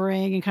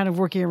covering and kind of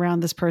working around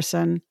this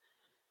person.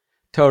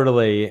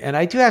 Totally. And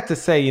I do have to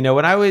say,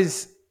 when I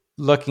was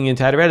looking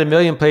into it, I read a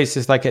million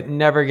places, like it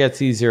never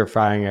gets easier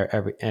firing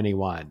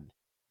anyone.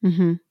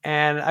 Mm-hmm.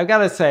 And I've got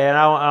to say, and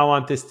I don't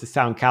want this to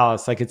sound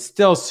callous, like it's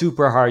still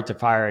super hard to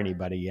fire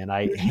anybody. And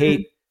I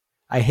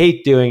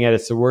hate doing it.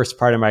 It's the worst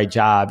part of my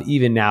job,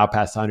 even now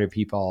past 100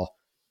 people.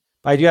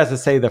 But I do have to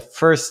say the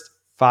first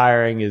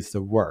firing is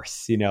the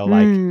worst,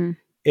 like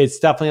it's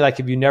definitely like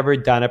if you've never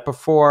done it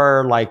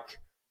before, like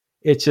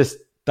it's just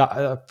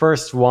the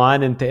first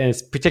one. And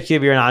it's particularly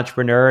if you're an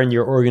entrepreneur and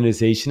your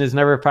organization has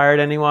never fired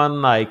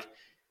anyone, like,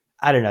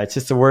 I don't know, it's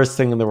just the worst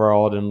thing in the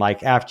world. And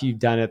like after you've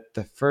done it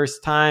the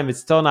first time, it's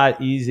still not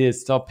easy. It's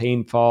still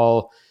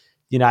painful.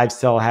 I've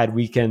still had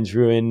weekends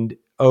ruined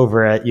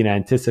over it,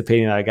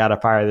 anticipating that I got to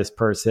fire this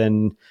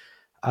person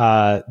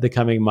the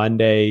coming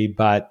Monday.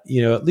 But,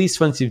 at least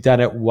once you've done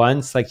it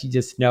once, like you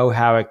just know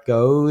how it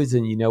goes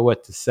and you know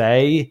what to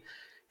say.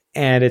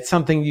 And it's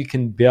something you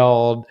can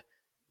build,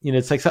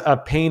 it's like a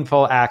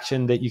painful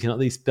action that you can at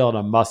least build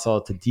a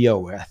muscle to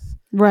deal with.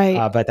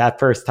 Right. But that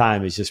first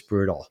time is just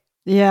brutal.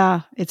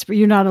 Yeah,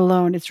 you're not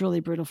alone. It's really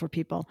brutal for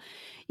people.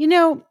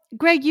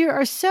 Greg,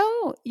 you're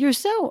so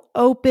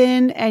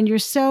open, and you're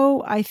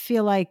so, I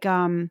feel like,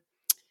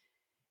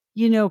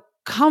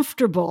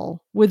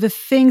 comfortable with the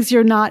things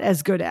you're not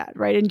as good at,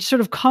 right? And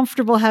sort of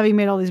comfortable having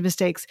made all these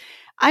mistakes.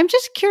 I'm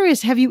just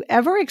curious, have you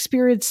ever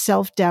experienced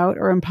self-doubt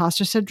or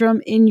imposter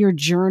syndrome in your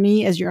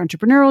journey, as your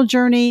entrepreneurial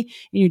journey,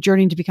 in your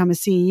journey to become a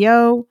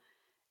CEO?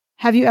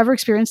 Have you ever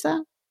experienced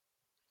that?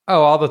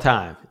 Oh, all the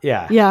time.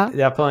 Yeah. Yeah.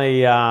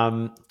 Definitely.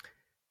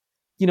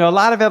 A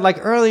lot of it,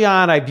 like early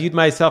on, I viewed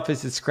myself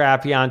as a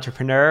scrappy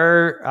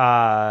entrepreneur.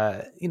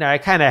 I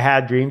kind of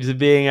had dreams of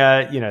being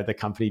the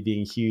company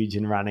being huge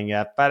and running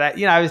it. But,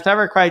 I was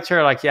never quite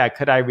sure, like,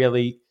 could I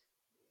really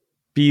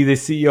be the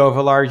CEO of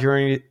a large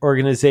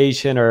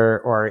organization,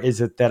 or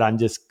is it that I'm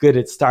just good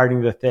at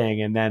starting the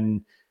thing and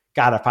then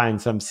got to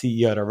find some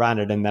CEO to run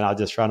it, and then I'll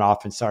just run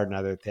off and start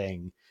another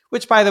thing,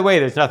 which, by the way,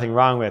 there's nothing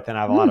wrong with. And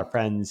I have a lot of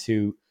friends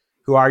who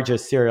are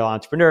just serial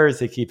entrepreneurs.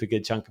 They keep a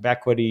good chunk of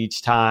equity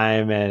each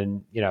time.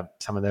 And,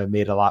 some of them have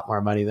made a lot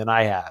more money than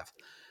I have.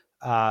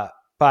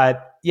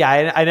 But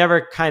I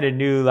never kind of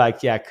knew,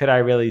 like, could I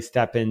really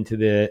step into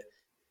the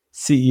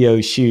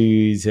CEO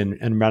shoes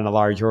and run a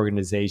large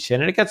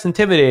organization? And it gets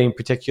intimidating,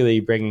 particularly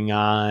bringing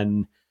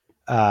on,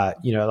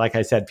 like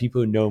I said,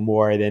 people who know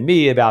more than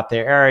me about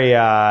their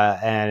area.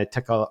 And it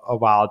took a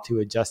while to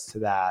adjust to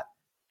that.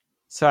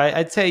 So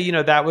I'd say,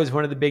 that was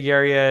one of the big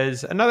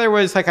areas. Another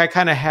was like I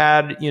kind of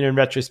had, in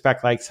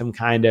retrospect, like some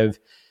kind of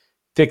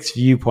fixed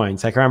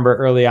viewpoints. Like I remember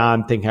early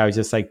on thinking I was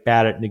just like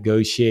bad at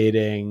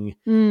negotiating.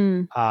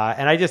 And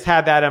I just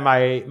had that in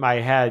my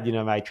head,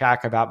 my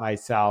track about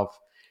myself.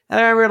 And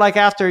I remember like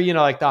after,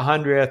 like the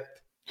 100th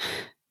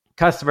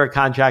customer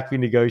contract we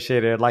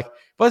negotiated, like it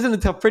wasn't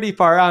until pretty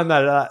far on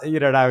that,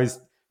 that I was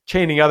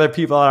training other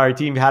people on our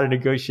team how to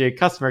negotiate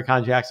customer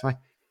contracts. I'm like,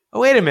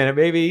 oh, wait a minute,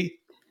 maybe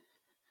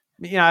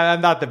I'm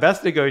not the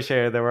best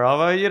negotiator in the world,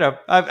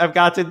 but, I've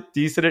gotten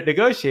decent at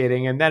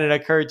negotiating. And then it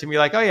occurred to me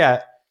like, oh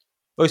yeah,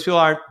 most people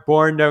aren't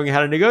born knowing how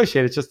to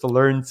negotiate. It's just a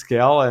learned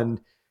skill.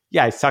 And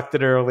I sucked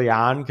at it early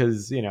on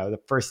because, the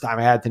first time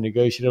I had to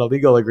negotiate a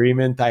legal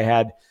agreement, I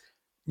had,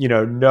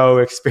 no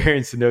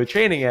experience and no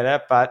training in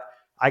it, but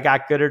I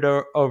got good at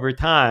it over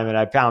time. And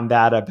I found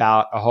that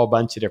about a whole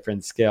bunch of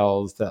different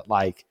skills that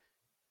like,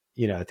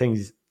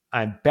 things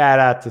I'm bad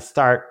at to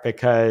start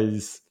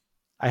because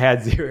I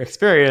had zero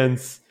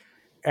experience.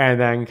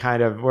 And then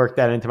kind of work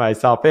that into my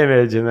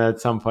self-image, and then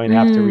at some point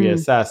have to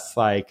reassess,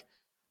 like,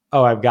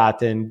 oh, I've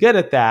gotten good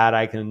at that.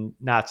 I can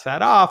notch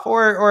that off,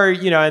 or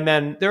and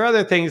then there are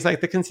other things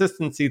like the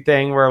consistency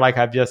thing, where like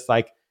I've just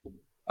like,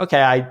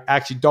 okay, I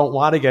actually don't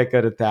want to get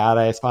good at that.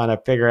 I just want to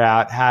figure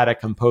out how to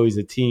compose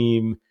a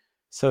team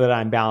so that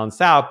I'm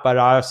balanced out. But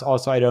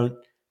also I don't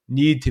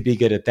need to be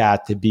good at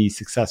that to be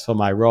successful in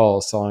my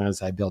role, so long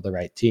as I build the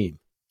right team.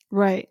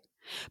 Right.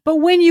 But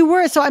when you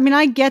were, so I mean,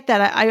 I get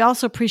that. I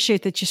also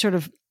appreciate that you sort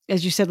of,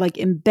 as you said, like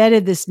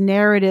embedded this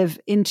narrative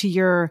into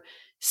your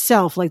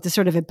self, like the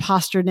sort of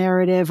imposter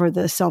narrative or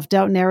the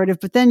self-doubt narrative.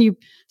 But then you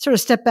sort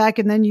of step back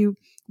and then you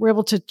were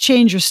able to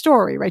change your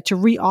story, right? To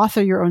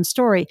re-author your own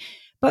story.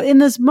 But in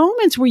those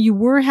moments where you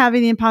were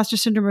having the imposter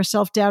syndrome or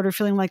self-doubt or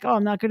feeling like, oh,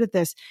 I'm not good at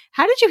this,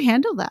 how did you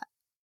handle that?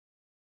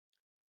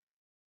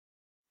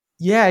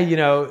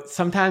 Yeah,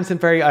 sometimes in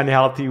very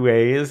unhealthy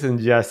ways, and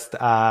just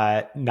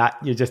not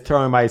you're just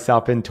throwing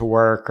myself into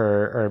work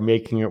or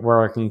making it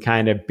work and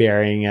kind of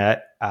burying it.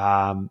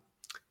 So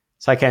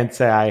I can't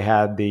say I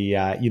had the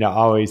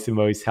always the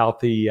most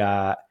healthy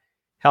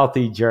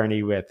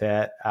journey with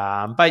it.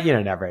 But I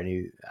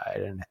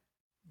didn't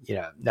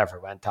never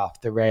went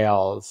off the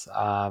rails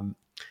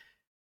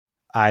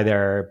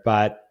either.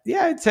 But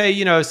yeah, I'd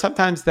say,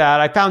 sometimes that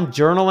I found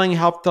journaling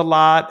helped a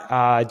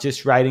lot.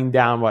 Just writing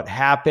down what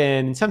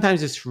happened.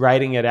 Sometimes just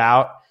writing it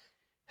out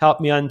helped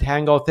me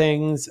untangle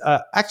things.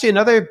 Actually,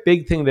 another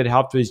big thing that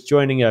helped was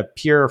joining a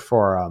peer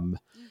forum.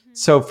 Mm-hmm.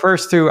 So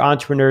first through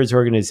Entrepreneurs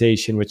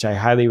Organization, which I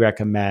highly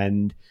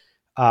recommend,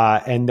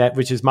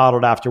 which is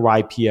modeled after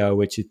YPO,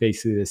 which is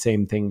basically the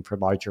same thing for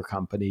larger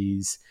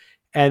companies.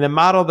 And the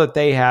model that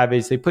they have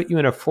is they put you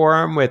in a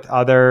forum with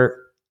other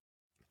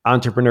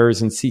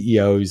entrepreneurs and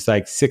CEOs,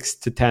 like 6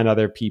 to 10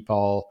 other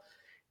people.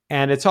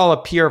 And it's all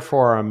a peer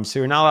forum. So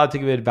you're not allowed to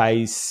give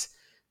advice.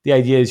 The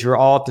idea is you're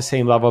all at the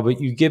same level,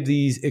 but you give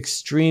these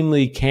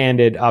extremely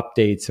candid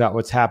updates about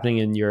what's happening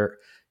in your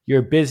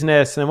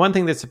business. And one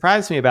thing that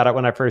surprised me about it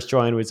when I first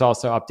joined was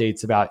also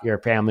updates about your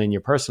family and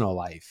your personal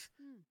life.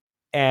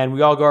 And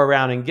we all go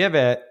around and give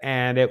it.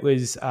 And it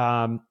was,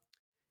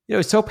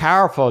 so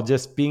powerful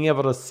just being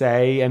able to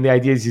say, and the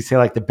idea is you say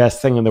like the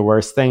best thing and the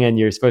worst thing. And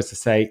you're supposed to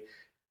say,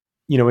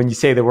 when you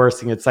say the worst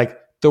thing, it's like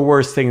the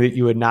worst thing that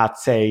you would not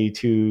say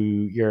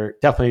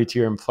definitely to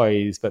your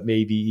employees, but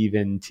maybe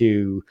even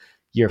to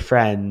your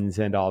friends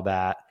and all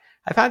that.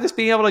 I found just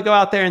being able to go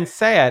out there and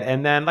say it.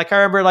 And then I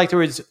remember there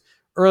was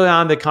early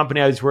on in the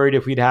company, I was worried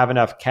if we'd have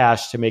enough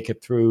cash to make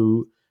it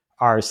through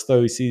our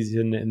slow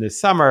season in the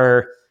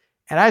summer.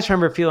 And I just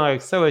remember feeling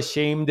so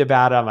ashamed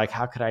about it. I'm like,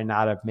 how could I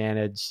not have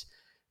managed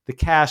the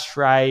cash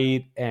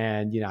right?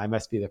 And, I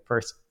must be the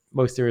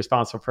most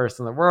irresponsible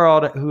person in the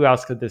world. Who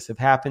else could this have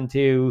happened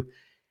to?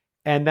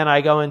 And then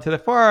I go into the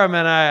forum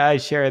and I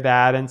share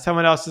that. And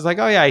someone else is like,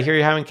 oh yeah, I hear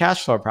you're having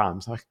cash flow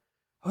problems. I'm like,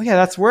 oh yeah,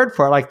 that's a word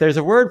for it. There's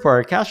a word for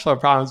it, cash flow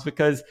problems,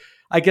 because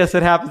I guess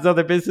it happens to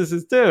other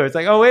businesses too. It's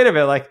like, oh, wait a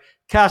minute.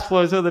 Cash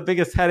flows are the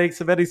biggest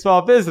headaches of any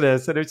small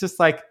business. And it's just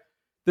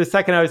the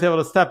second I was able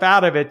to step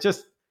out of it,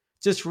 just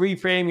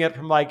reframing it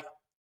from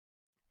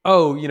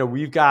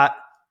we've got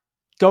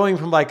going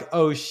from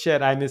oh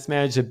shit, I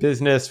mismanaged a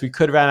business, we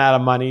could run out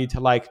of money,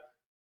 to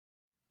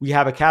we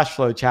have a cash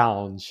flow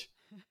challenge.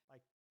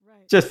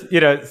 Right. Just,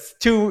 it's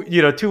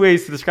two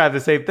ways to describe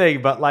the same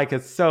thing, but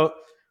it's so,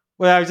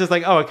 I was just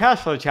a cash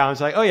flow challenge.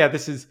 Oh yeah,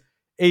 this is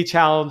a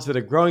challenge that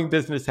a growing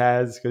business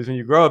has, because when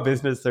you grow a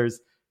business,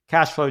 there's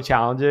cash flow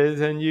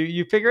challenges and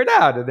you figure it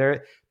out. And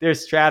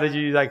there's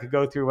strategies I could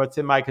go through, what's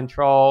in my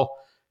control.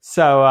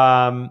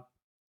 So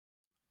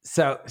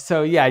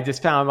yeah, I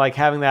just found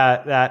having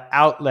that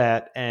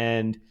outlet,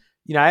 and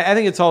I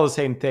think it's all the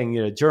same thing.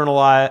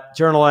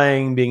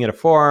 Journaling, being at a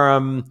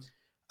forum,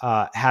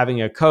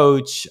 having a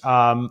coach,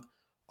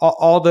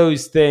 all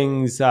those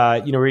things.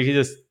 Where you can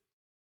just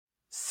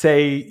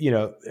say,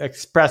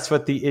 express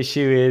what the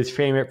issue is,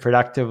 frame it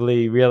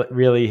productively.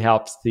 Really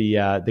helps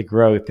the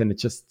growth, and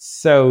it's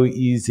just so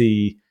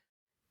easy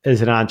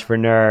as an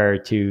entrepreneur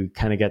to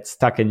kind of get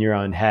stuck in your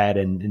own head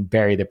and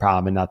bury the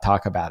problem and not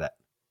talk about it.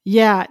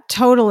 Yeah,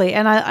 totally.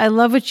 And I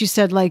love what you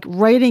said,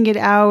 writing it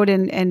out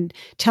and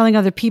telling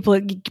other people,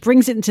 it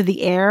brings it into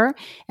the air.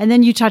 And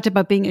then you talked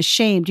about being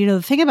ashamed.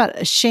 The thing about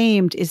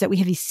ashamed is that we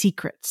have these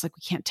secrets, we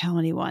can't tell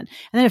anyone.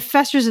 And then it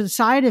festers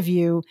inside of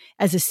you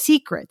as a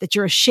secret that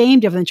you're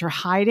ashamed of and that you're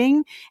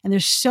hiding. And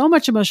there's so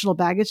much emotional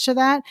baggage to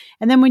that.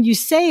 And then when you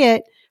say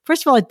it,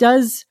 first of all, it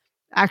does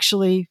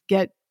actually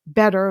get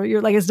better.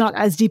 You're it's not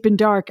as deep and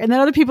dark. And then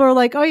other people are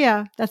like, oh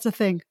yeah, that's a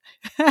thing.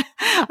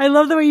 I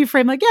love the way you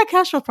frame yeah,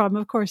 cash flow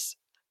problem, of course.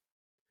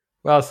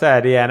 Well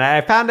said. Yeah. And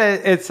I found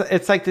it's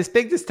this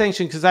big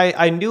distinction, because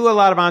I knew a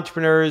lot of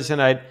entrepreneurs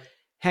and I'd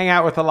hang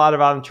out with a lot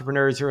of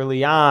entrepreneurs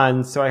early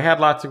on. So I had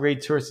lots of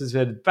great sources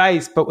of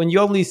advice. But when you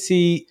only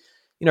see,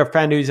 a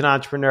friend who's an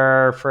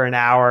entrepreneur for an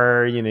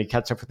hour, you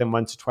catch up with them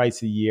once or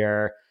twice a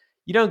year,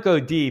 you don't go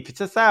deep. It's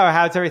just, oh,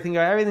 how's everything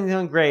going? Everything's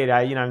going great.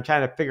 I'm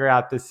trying to figure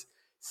out this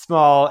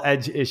small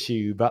edge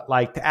issue, but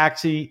to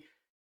actually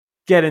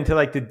get into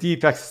the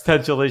deep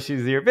existential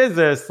issues of your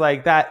business,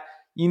 that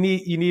you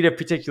need a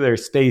particular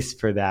space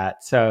for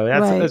that. So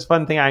that's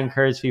one thing I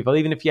encourage people,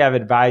 even if you have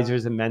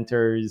advisors and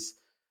mentors,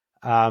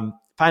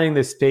 finding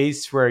the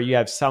space where you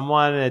have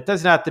someone, and it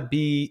doesn't have to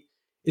be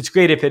it's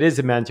great if it is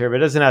a mentor, but it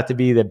doesn't have to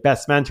be the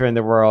best mentor in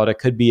the world. It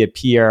could be a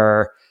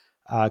peer,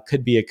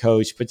 could be a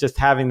coach, but just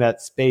having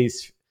that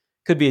space,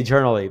 could be a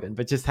journal even,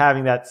 but just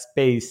having that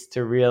space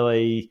to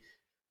really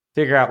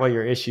figure out what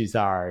your issues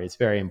are is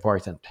very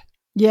important.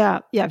 Yeah,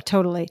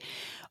 totally.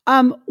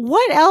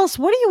 What else?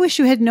 What do you wish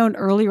you had known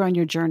earlier on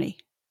your journey,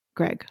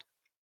 Greg?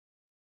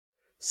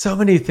 So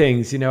many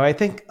things. I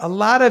think a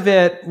lot of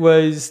it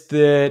was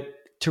that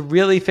to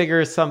really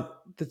figure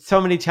that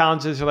so many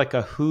challenges are like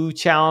a who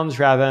challenge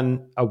rather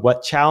than a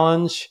what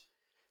challenge.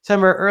 So I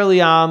remember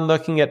early on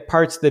looking at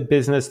parts of the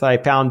business that I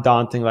found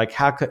daunting, like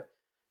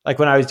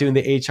when I was doing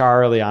the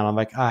HR early on, I'm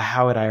like,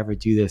 how would I ever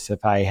do this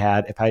if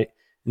I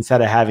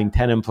instead of having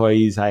 10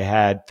 employees, I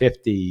had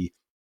 50?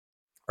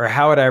 Or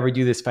how would I ever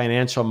do this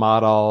financial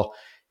model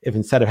if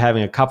instead of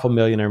having a couple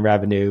million in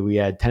revenue, we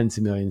had tens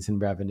of millions in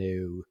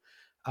revenue?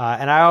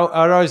 And I would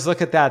always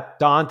look at that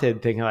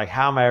daunted, thinking like,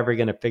 how am I ever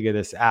going to figure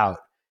this out?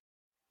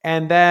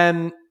 And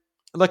then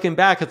looking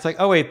back, it's like,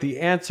 oh wait,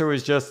 the answer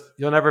was just,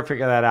 you'll never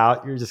figure that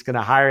out. You're just going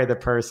to hire the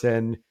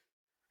person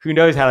who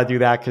knows how to do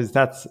that, because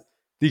that's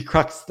the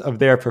crux of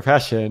their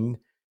profession,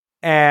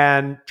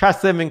 and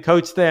trust them and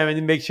coach them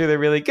and make sure they're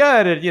really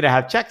good and,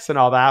 have checks and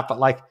all that. But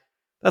like,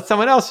 that's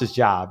someone else's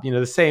job,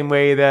 the same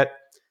way that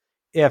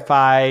if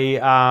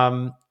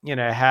I,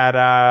 had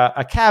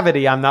a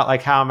cavity, I'm not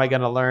like, how am I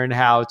going to learn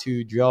how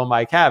to drill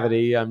my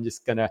cavity? I'm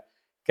just going to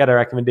get a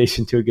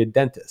recommendation to a good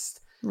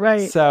dentist.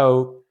 Right.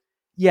 So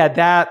yeah,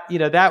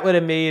 that would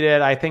have made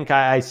it. I think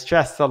I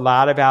stressed a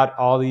lot about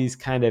all these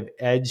kind of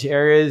edge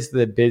areas,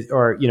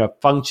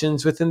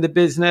 functions within the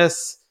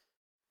business,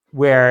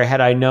 where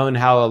had I known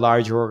how a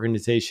larger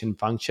organization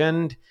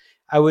functioned,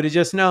 I would have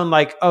just known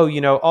like,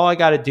 all I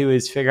got to do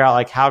is figure out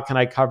like, how can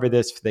I cover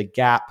this for the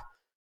gap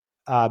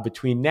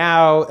between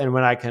now and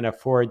when I can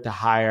afford to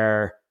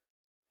hire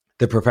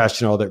the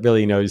professional that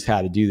really knows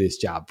how to do this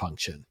job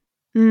function.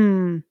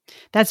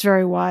 That's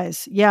very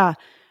wise. Yeah.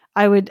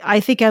 I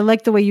think I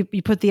like the way you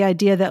put the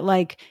idea that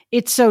like,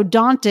 it's so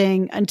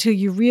daunting until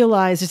you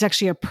realize it's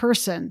actually a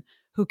person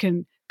who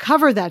can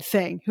cover that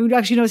thing, who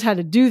actually knows how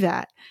to do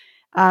that.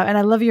 And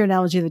I love your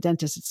analogy of the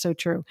dentist. It's so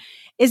true.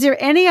 Is there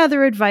any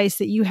other advice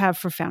that you have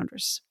for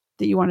founders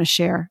that you want to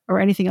share, or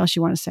anything else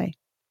you want to say?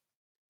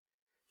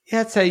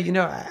 Yeah, I'd say,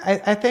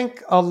 I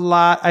think a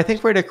lot. I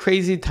think we're at a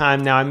crazy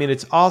time now. I mean,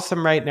 it's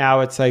awesome right now.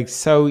 It's like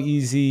so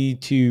easy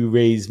to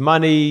raise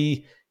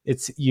money.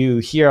 You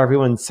hear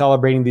everyone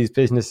celebrating these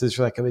businesses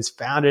like it was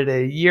founded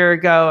a year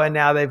ago and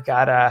now they've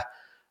got a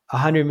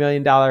 $100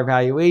 million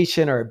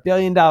valuation or $1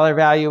 billion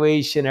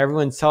valuation.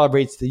 Everyone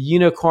celebrates the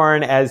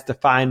unicorn as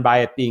defined by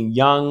it being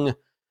young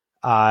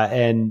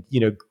and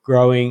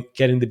growing,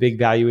 getting the big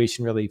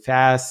valuation really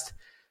fast.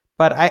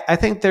 But I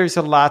think there's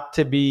a lot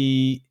to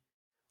be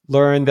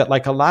learned, that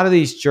like a lot of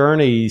these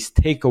journeys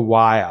take a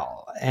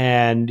while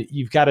and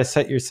you've got to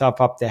set yourself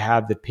up to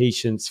have the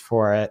patience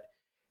for it.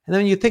 And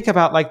then when you think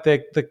about like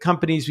the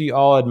companies we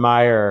all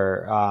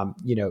admire,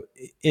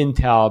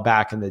 Intel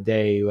back in the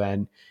day,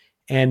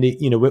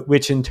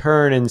 which in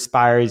turn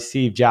inspired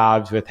Steve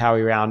Jobs with how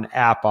he ran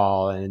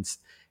Apple,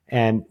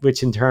 and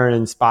which in turn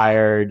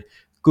inspired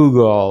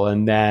Google,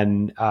 and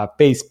then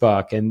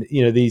Facebook, and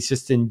these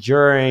just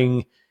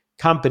enduring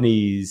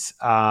companies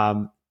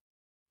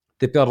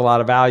that build a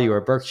lot of value,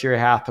 or Berkshire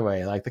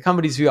Hathaway. Like the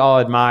companies we all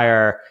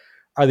admire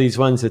are these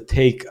ones that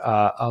take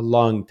a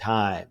long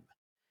time.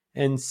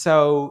 And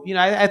so,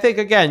 I think,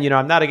 again,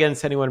 I'm not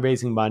against anyone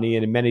raising money,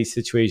 and in many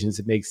situations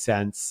it makes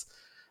sense.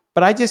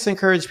 But I just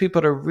encourage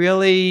people to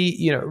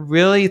really,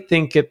 really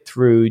think it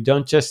through.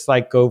 Don't just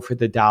like go for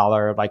the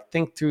dollar. Like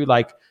think through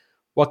like,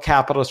 what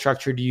capital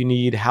structure do you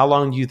need? How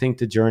long do you think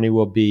the journey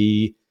will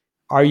be?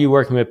 Are you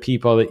working with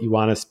people that you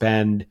want to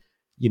spend,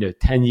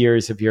 10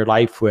 years of your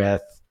life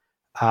with?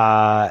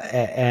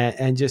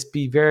 And just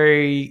be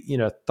very,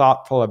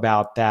 thoughtful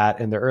about that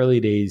in the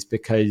early days,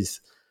 because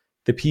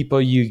the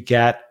people you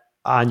get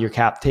on your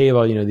cap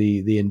table,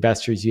 the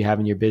investors you have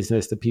in your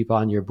business, the people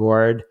on your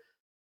board,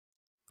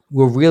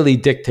 will really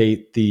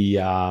dictate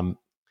the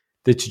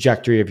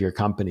trajectory of your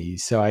company.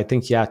 So I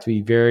think you have to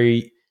be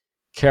very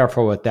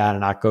careful with that and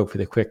not go for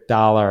the quick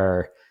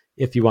dollar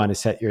if you want to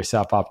set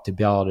yourself up to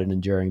build an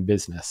enduring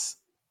business.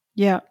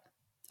 Yeah.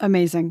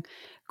 Amazing.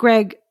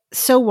 Greg,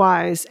 so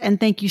wise. And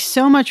thank you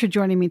so much for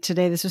joining me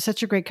today. This was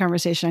such a great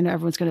conversation. I know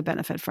everyone's going to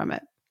benefit from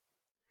it.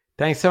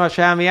 Thanks so much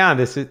for having me on.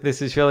 This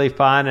is really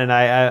fun. And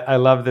I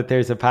love that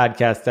there's a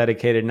podcast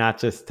dedicated not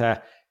just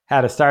to how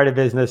to start a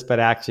business, but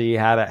actually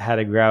how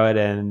to grow it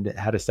and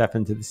how to step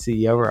into the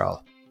CEO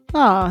role.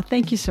 Oh,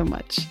 thank you so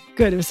much.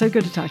 Good. It was so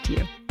good to talk to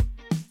you.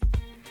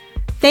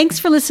 Thanks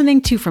for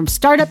listening to From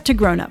Startup to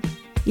Grown Up.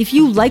 If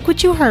you like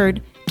what you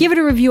heard, give it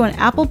a review on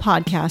Apple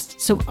Podcasts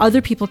so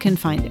other people can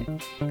find it.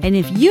 And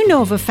if you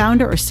know of a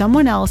founder or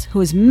someone else who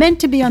is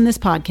meant to be on this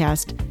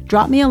podcast,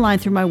 drop me a line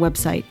through my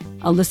website,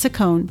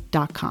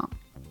 alyssacohn.com.